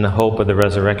in the hope of the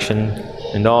resurrection,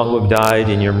 and all who have died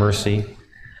in your mercy.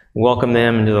 Welcome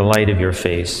them into the light of your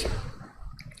face.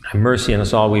 Have mercy on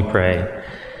us all, we pray,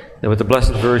 that with the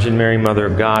Blessed Virgin Mary, Mother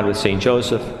of God, with Saint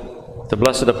Joseph, the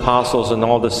blessed apostles, and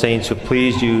all the saints who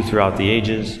pleased you throughout the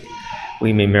ages,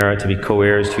 we may merit to be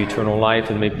co-heirs to eternal life,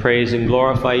 and may praise and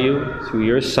glorify you through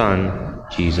your Son,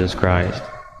 Jesus Christ.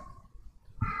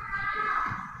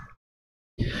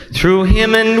 Through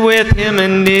him and with him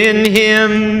and in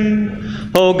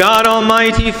him, O God,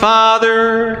 Almighty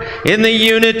Father, in the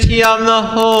unity of the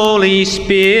Holy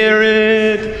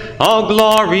Spirit, all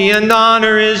glory and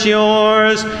honor is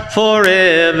yours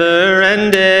forever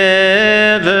and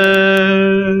ever.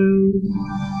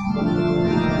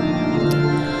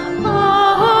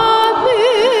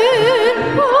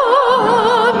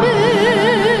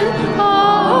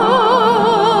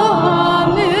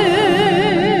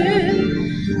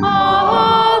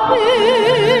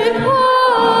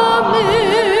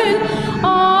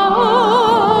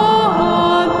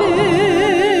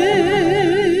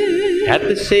 At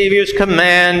the Savior's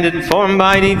command, informed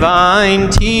by divine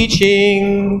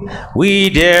teaching, we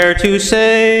dare to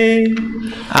say,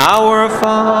 Our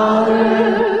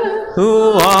Father,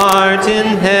 who art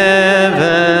in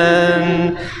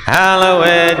heaven,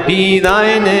 hallowed be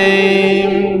thy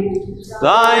name.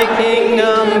 Thy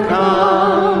kingdom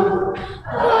come,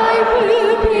 thy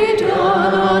will be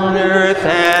done on earth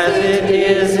as it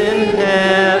is in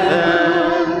heaven.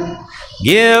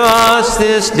 Give us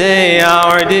this day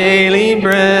our daily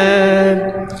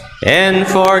bread, and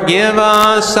forgive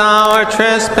us our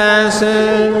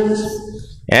trespasses,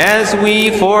 as we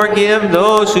forgive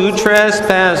those who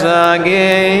trespass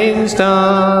against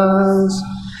us.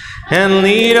 And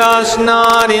lead us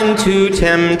not into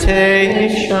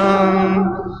temptation,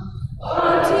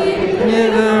 but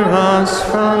deliver us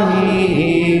from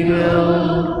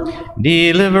evil.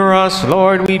 Deliver us,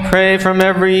 Lord, we pray, from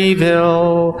every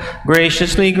evil.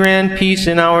 Graciously grant peace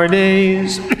in our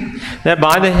days, that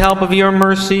by the help of your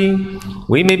mercy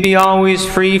we may be always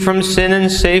free from sin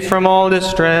and safe from all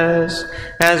distress,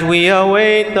 as we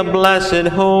await the blessed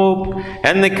hope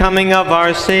and the coming of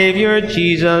our Savior,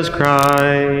 Jesus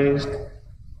Christ.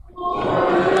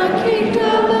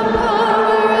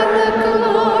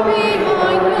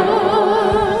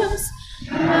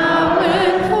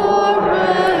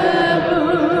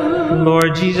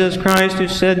 Lord Jesus Christ, who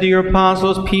said to your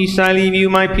apostles, Peace I leave you,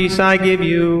 my peace I give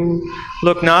you,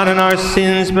 look not on our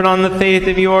sins, but on the faith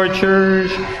of your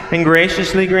church, and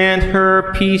graciously grant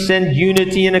her peace and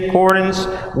unity in accordance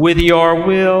with your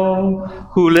will,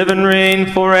 who live and reign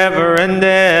forever and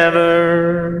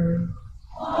ever.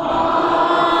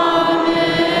 Amen.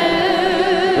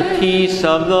 The peace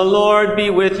of the Lord be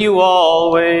with you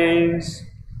always.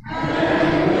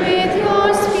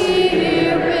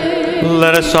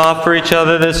 Let us offer each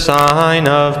other the sign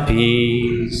of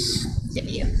peace.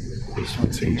 Peace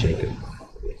from St. Jacob.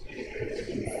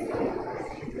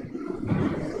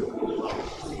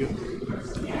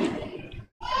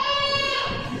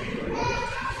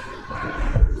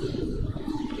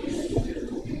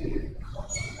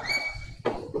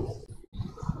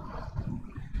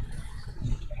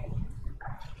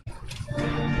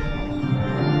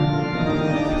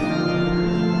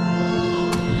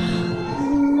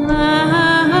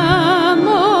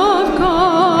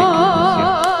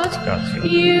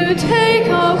 You take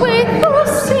away the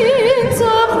sins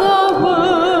of the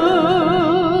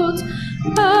world.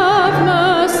 Have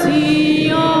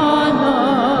mercy on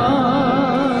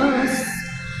us.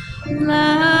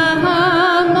 Lamb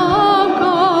of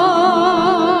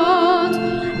God,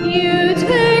 you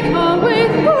take away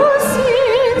the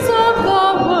sins of the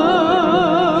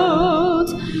world.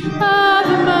 Have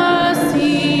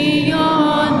mercy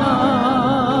on us.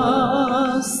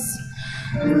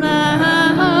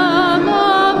 Lamb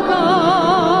of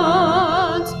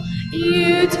God,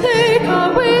 you take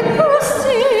away the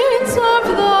sins of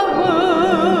the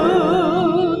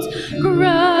world.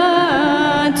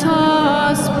 Grant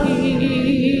us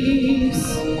peace.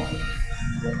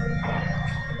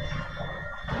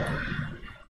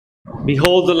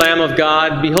 Behold the Lamb of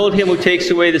God. Behold him who takes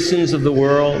away the sins of the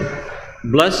world.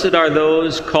 Blessed are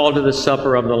those called to the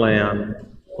supper of the Lamb.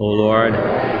 O Lord,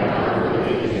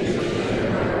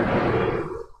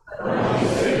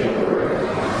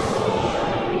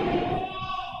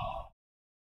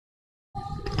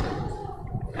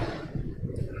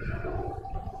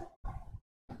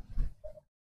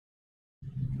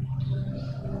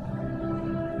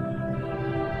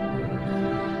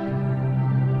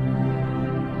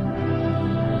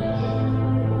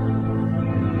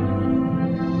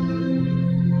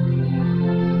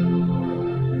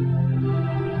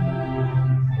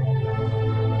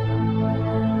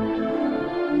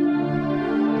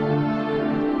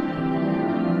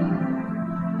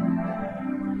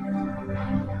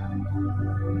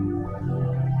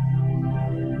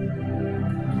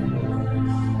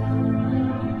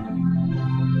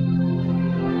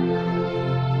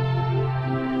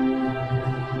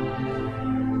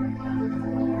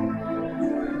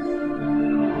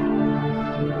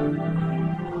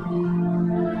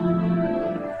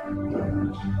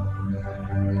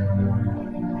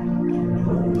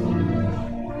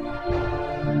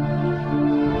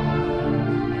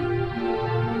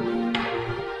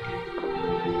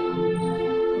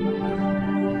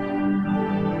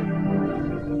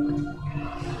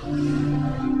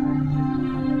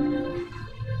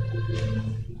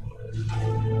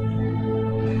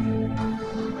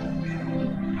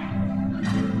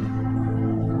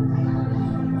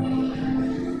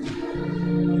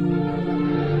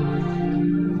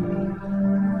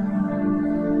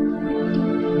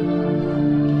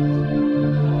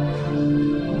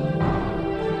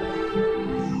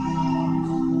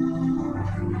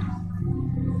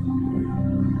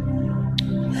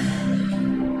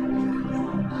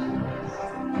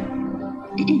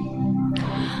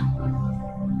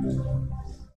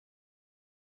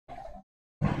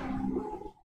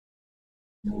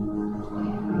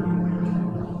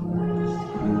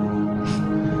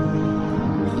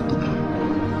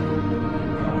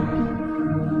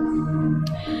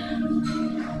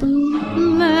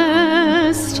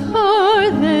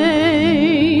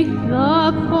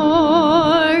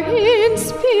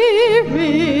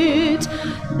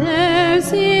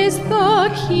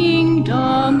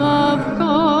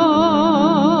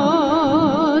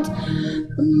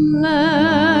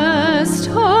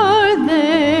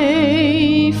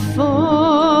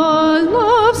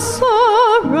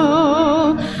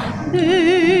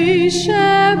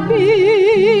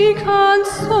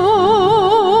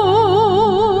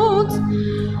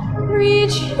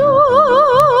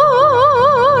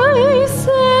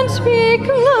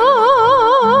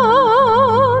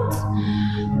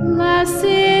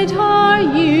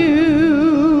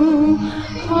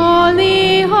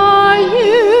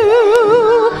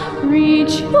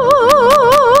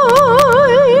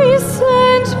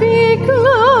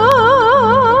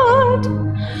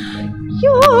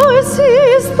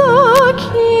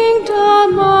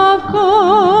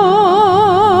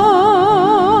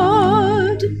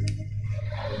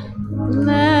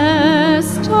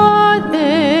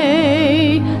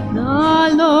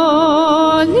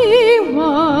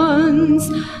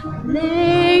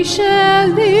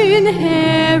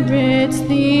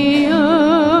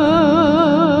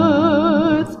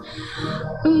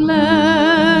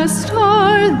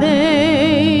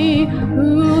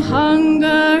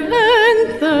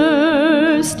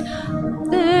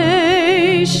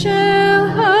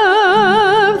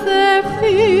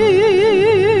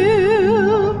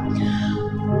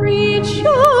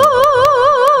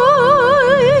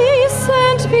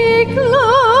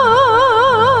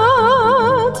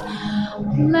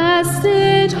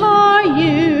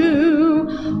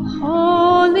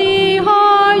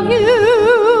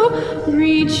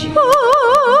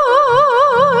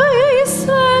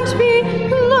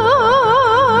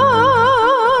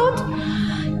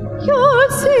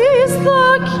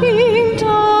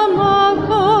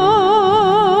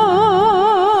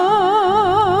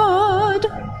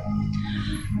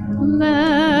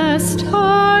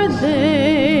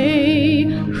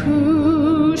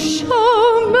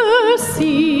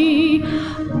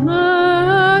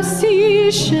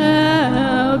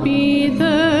 shall be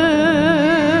theirs.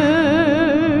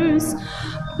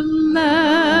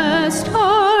 Blessed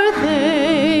are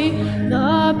they,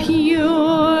 the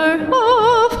pure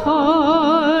of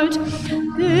heart,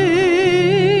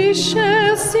 they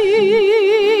shall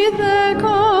see their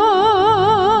God.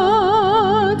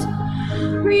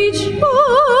 Rejoice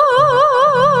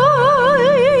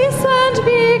and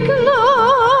be glad.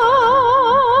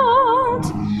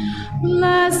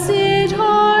 Blessed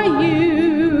are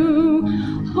you,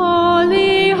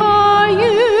 holy are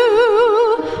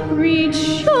you.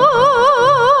 Rejoice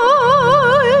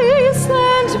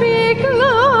and be glad.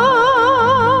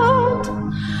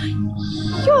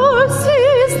 Yours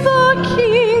is the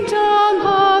kingdom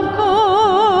of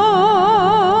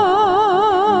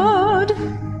God.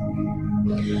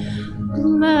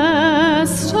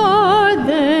 Blessed are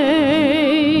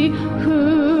they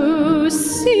who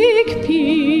seek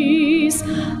peace.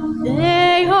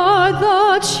 They are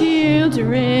the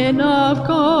children of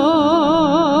God.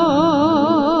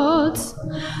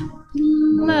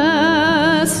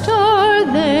 Blessed are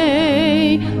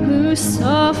they who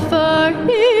suffer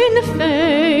in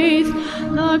faith.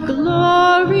 The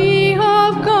glory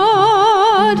of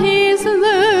God is theirs.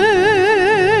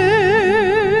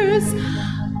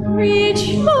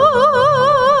 Rejoice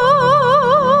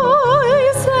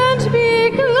and be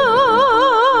glad.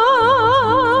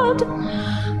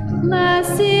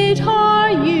 Blessed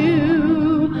are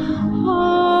you,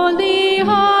 holy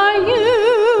are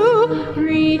you.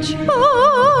 Rejoice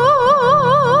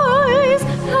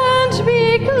and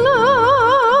be glad.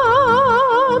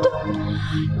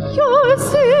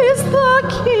 Yours is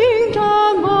the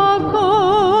kingdom of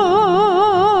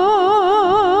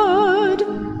God.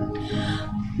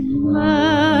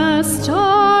 Blessed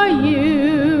are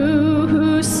you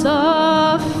who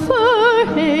suffer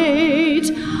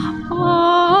hate,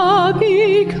 all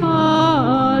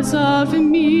because of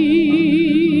me.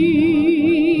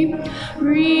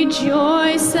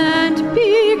 Rejoice and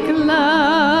be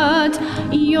glad,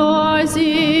 yours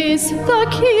is the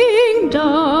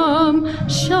kingdom.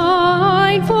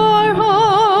 Shine for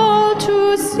all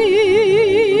to see.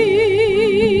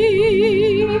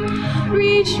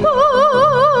 Rejoice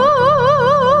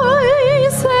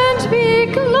and be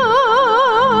glad.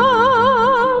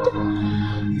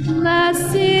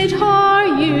 Blessed are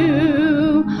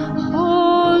you,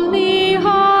 holy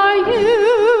are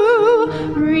you.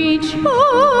 Rejoice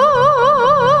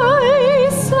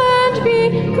and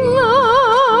be glad.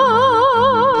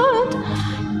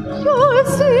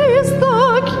 Yours is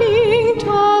the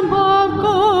kingdom of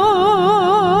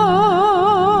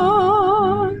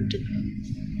God.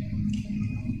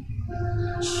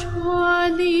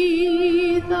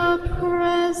 Surely the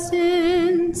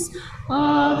presence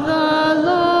of the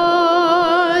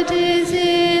Lord is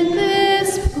in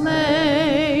this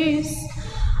place.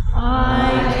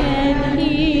 I can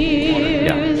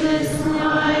hear the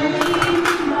silent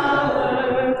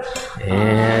power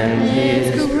And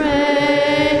His grace.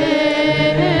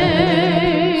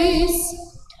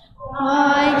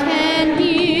 I can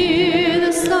hear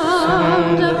the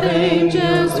sound of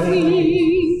angels'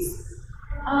 wings.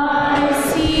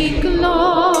 I see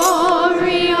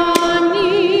glory on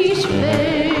each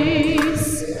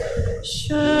face.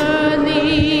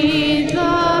 Surely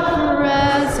the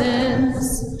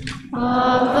presence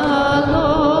of the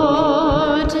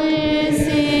Lord is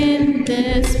in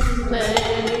this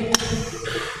place.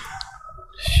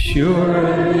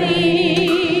 surely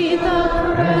Surely the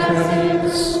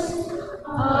presence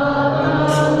of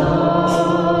the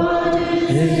Lord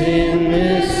is in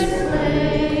this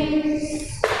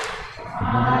place.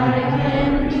 I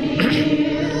can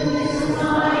hear His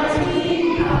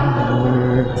mighty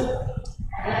power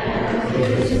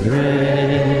His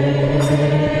grace.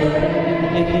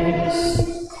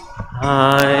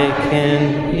 I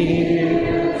can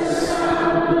hear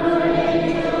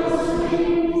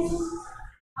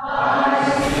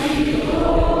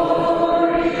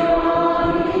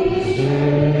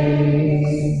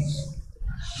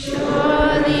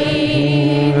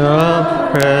surely the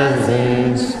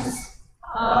presence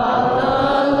of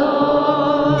the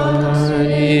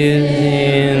Lord is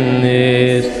in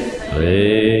this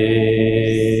place.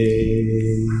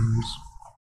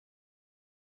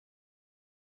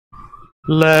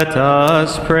 Let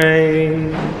us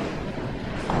pray.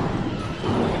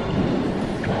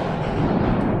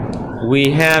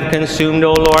 We have consumed,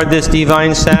 O Lord, this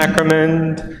divine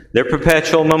sacrament, the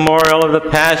perpetual memorial of the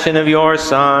passion of your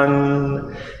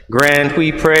Son. Grant,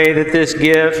 we pray, that this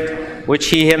gift, which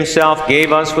he himself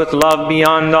gave us with love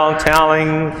beyond all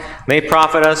telling, may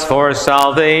profit us for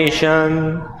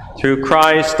salvation. Through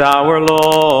Christ our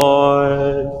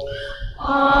Lord.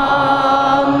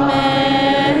 Amen.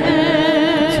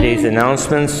 Today's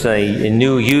announcements, a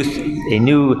new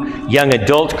young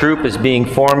adult group is being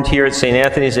formed here at St.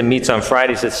 Anthony's. It meets on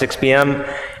Fridays at 6 p.m.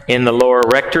 in the lower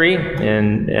rectory,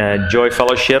 and Joy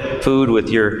Fellowship food with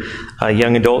your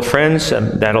young adult friends.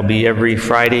 That'll be every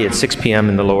Friday at 6 p.m.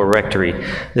 in the lower rectory.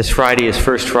 This Friday is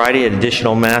First Friday. An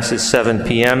additional Mass is 7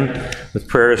 p.m. with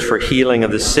prayers for healing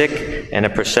of the sick and a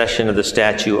procession of the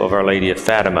statue of Our Lady of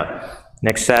Fatima.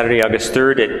 Next Saturday, August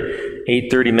 3rd at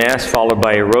 8:30 Mass, followed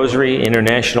by a rosary,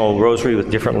 international rosary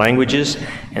with different languages.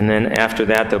 And then after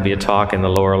that, there'll be a talk in the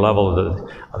lower level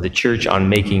of the church on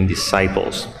making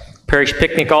disciples. Parish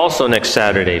picnic also next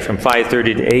Saturday from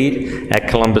 5:30 to 8 at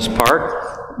Columbus Park.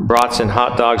 Brats and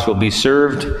hot dogs will be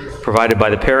served, provided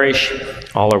by the parish.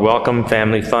 All are welcome.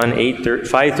 Family fun,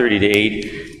 5:30 to 8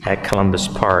 at Columbus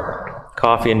Park.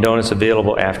 Coffee and donuts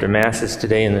available after Masses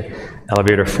today in the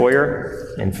elevator foyer.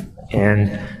 And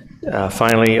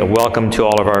finally, a welcome to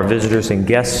all of our visitors and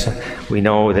guests. We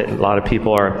know that a lot of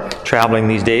people are traveling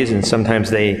these days, and sometimes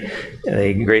they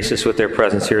grace us with their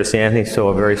presence here at St. Anthony's. So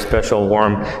a very special,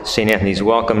 warm St. Anthony's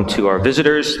welcome to our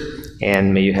visitors,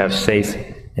 and may you have safe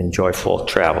and joyful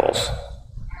travels.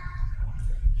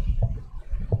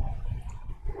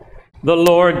 The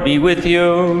Lord be with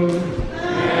you.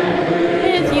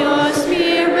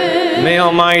 May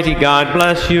Almighty God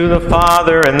bless you, the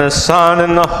Father, and the Son,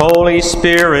 and the Holy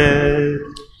Spirit.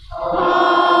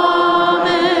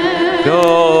 Amen.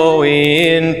 Go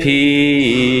in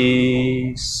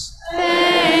peace.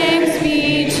 Thanks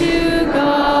be to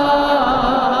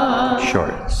God.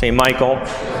 Short. St. Michael,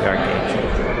 the Archangel.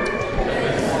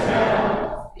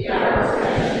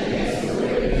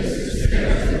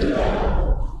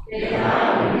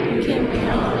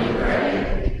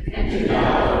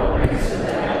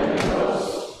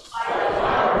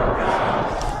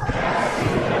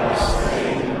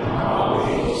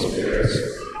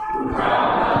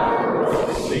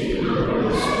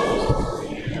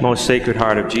 Most Sacred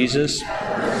Heart of Jesus,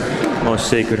 Most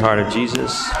Sacred Heart of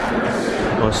Jesus,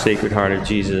 Most Sacred Heart of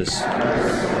Jesus,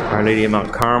 Our Lady of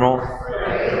Mount Carmel,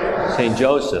 St.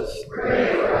 Joseph,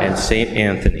 and St.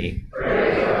 Anthony.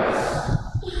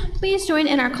 Please join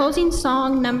in our closing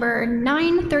song, number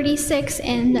 936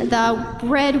 in the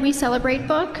Bread We Celebrate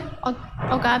book, O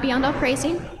God Beyond All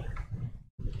Praising.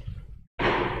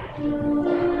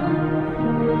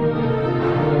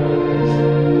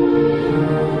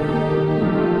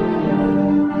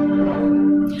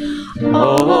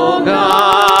 O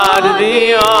God,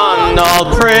 beyond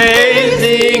all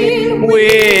praising,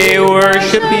 we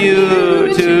worship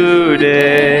you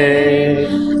today.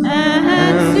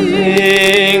 And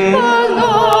sing the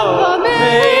love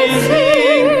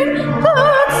amazing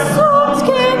that souls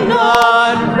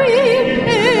cannot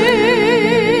repay.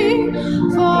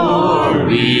 For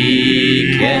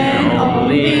We can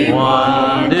only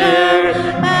wonder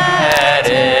at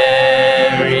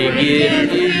every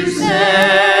gift you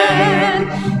send,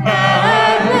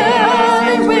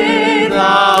 and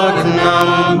without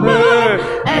number,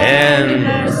 and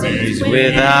mercies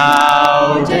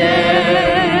without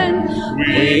end.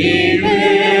 We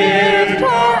lift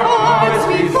our hearts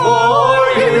before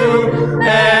you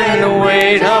and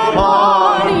wait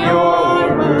upon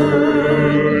your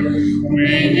word.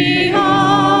 We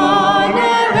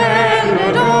honor and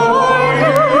adore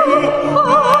you,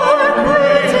 our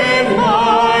great and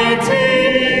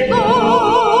mighty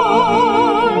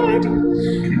Lord.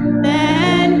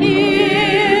 Then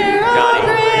hear, our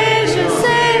gracious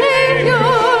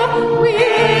Savior, we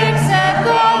accept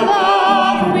the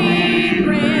love we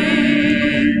bring.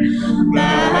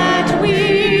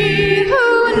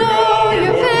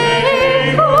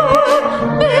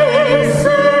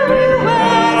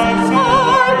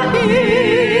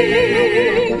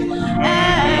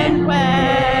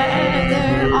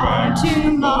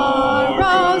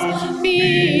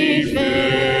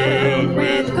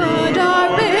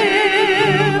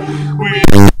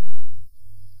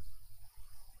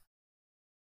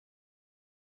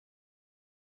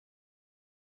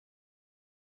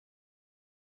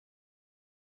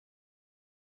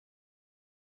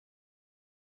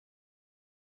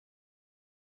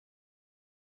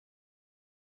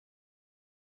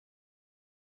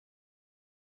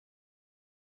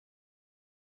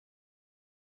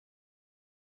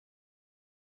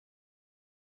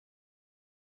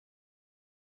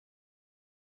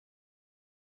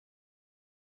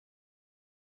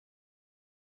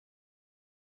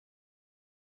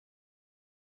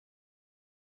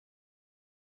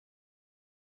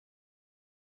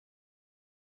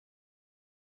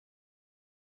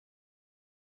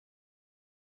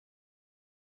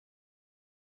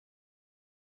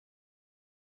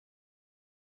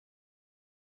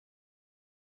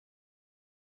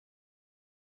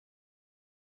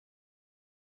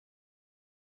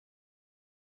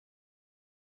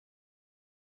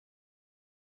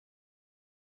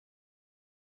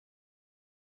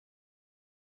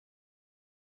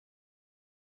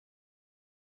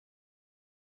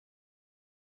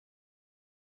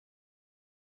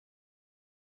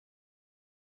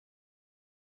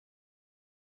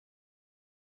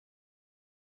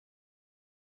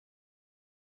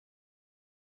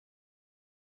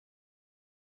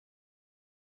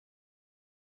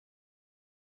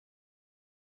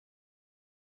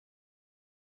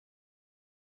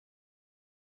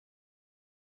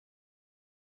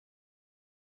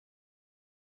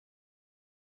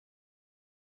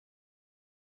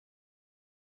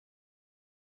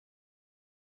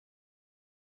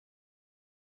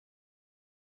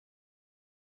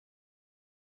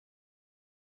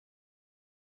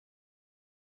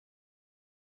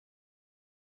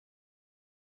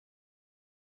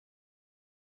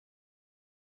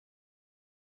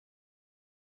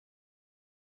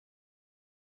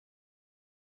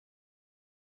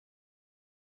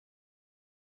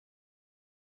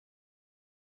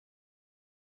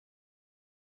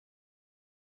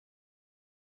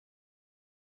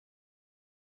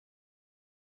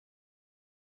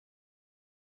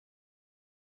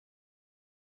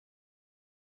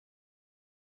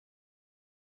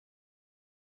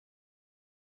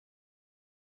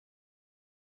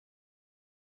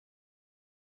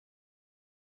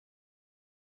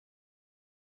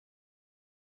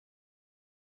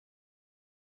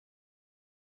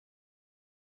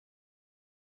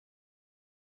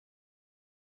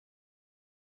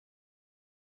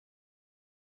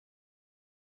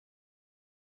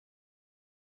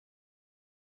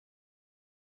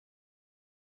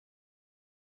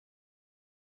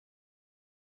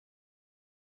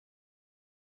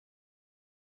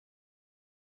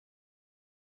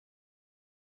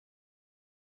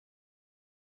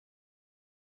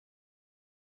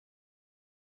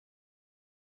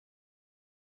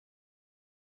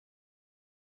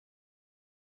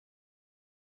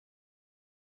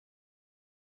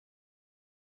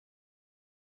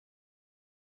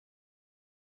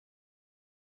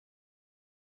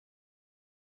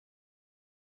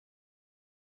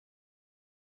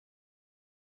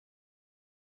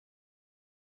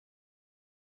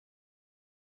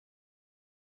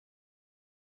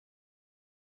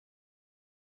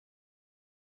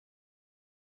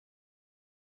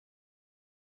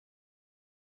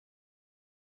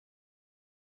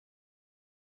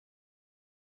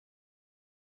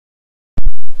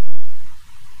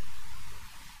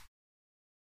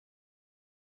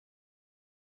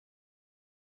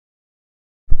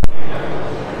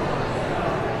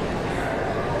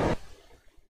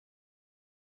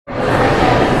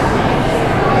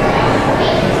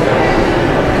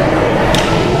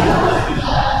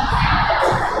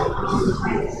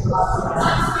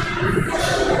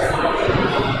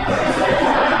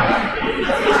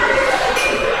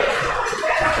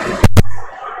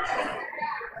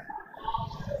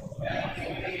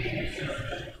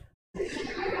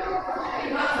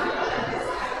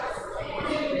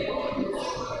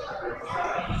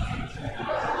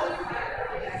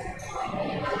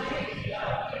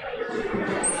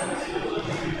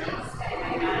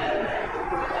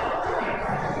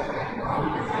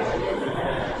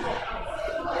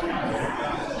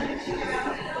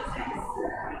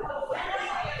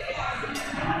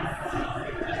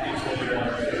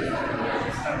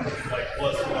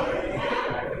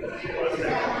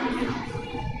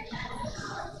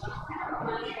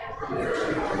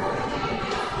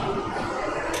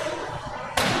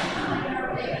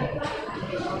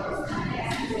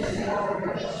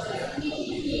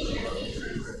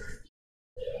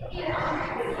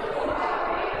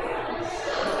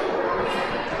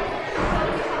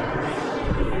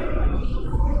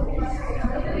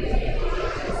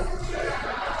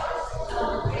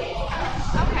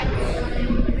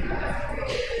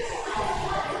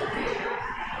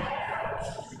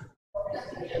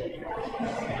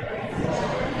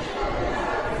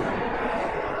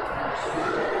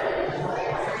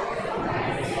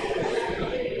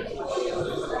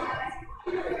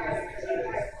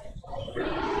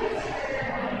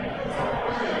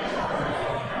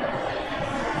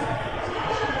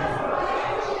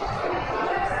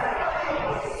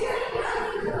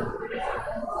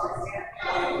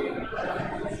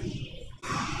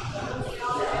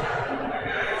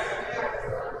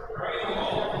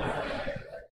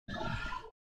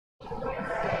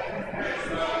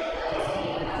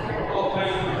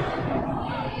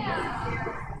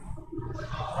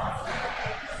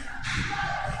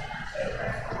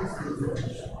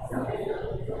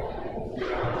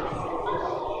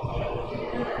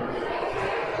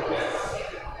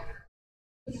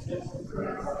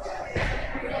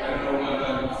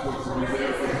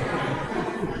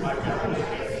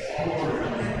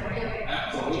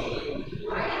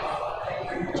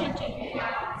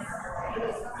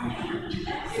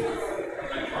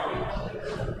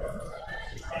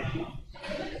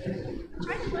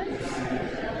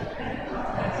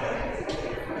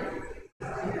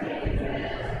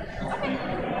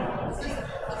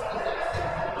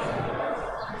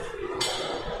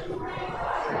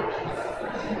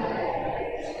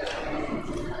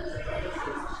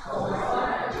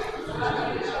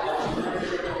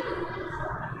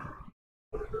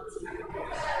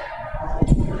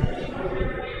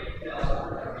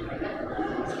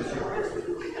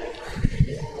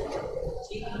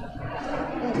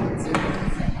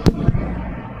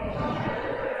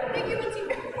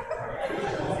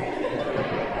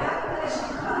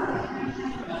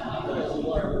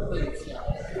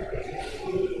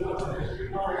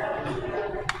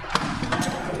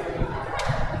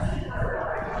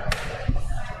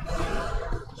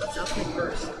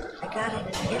 I got it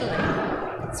in Italy.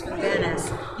 It's from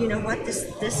Venice. You know what?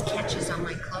 This catches on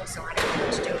my clothes, so I don't know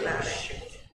what to do about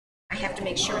it. I have to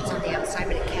make sure it's on the outside,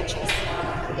 but it catches.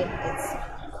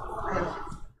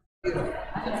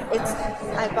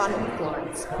 I bought it in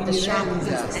Florence. The shop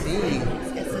is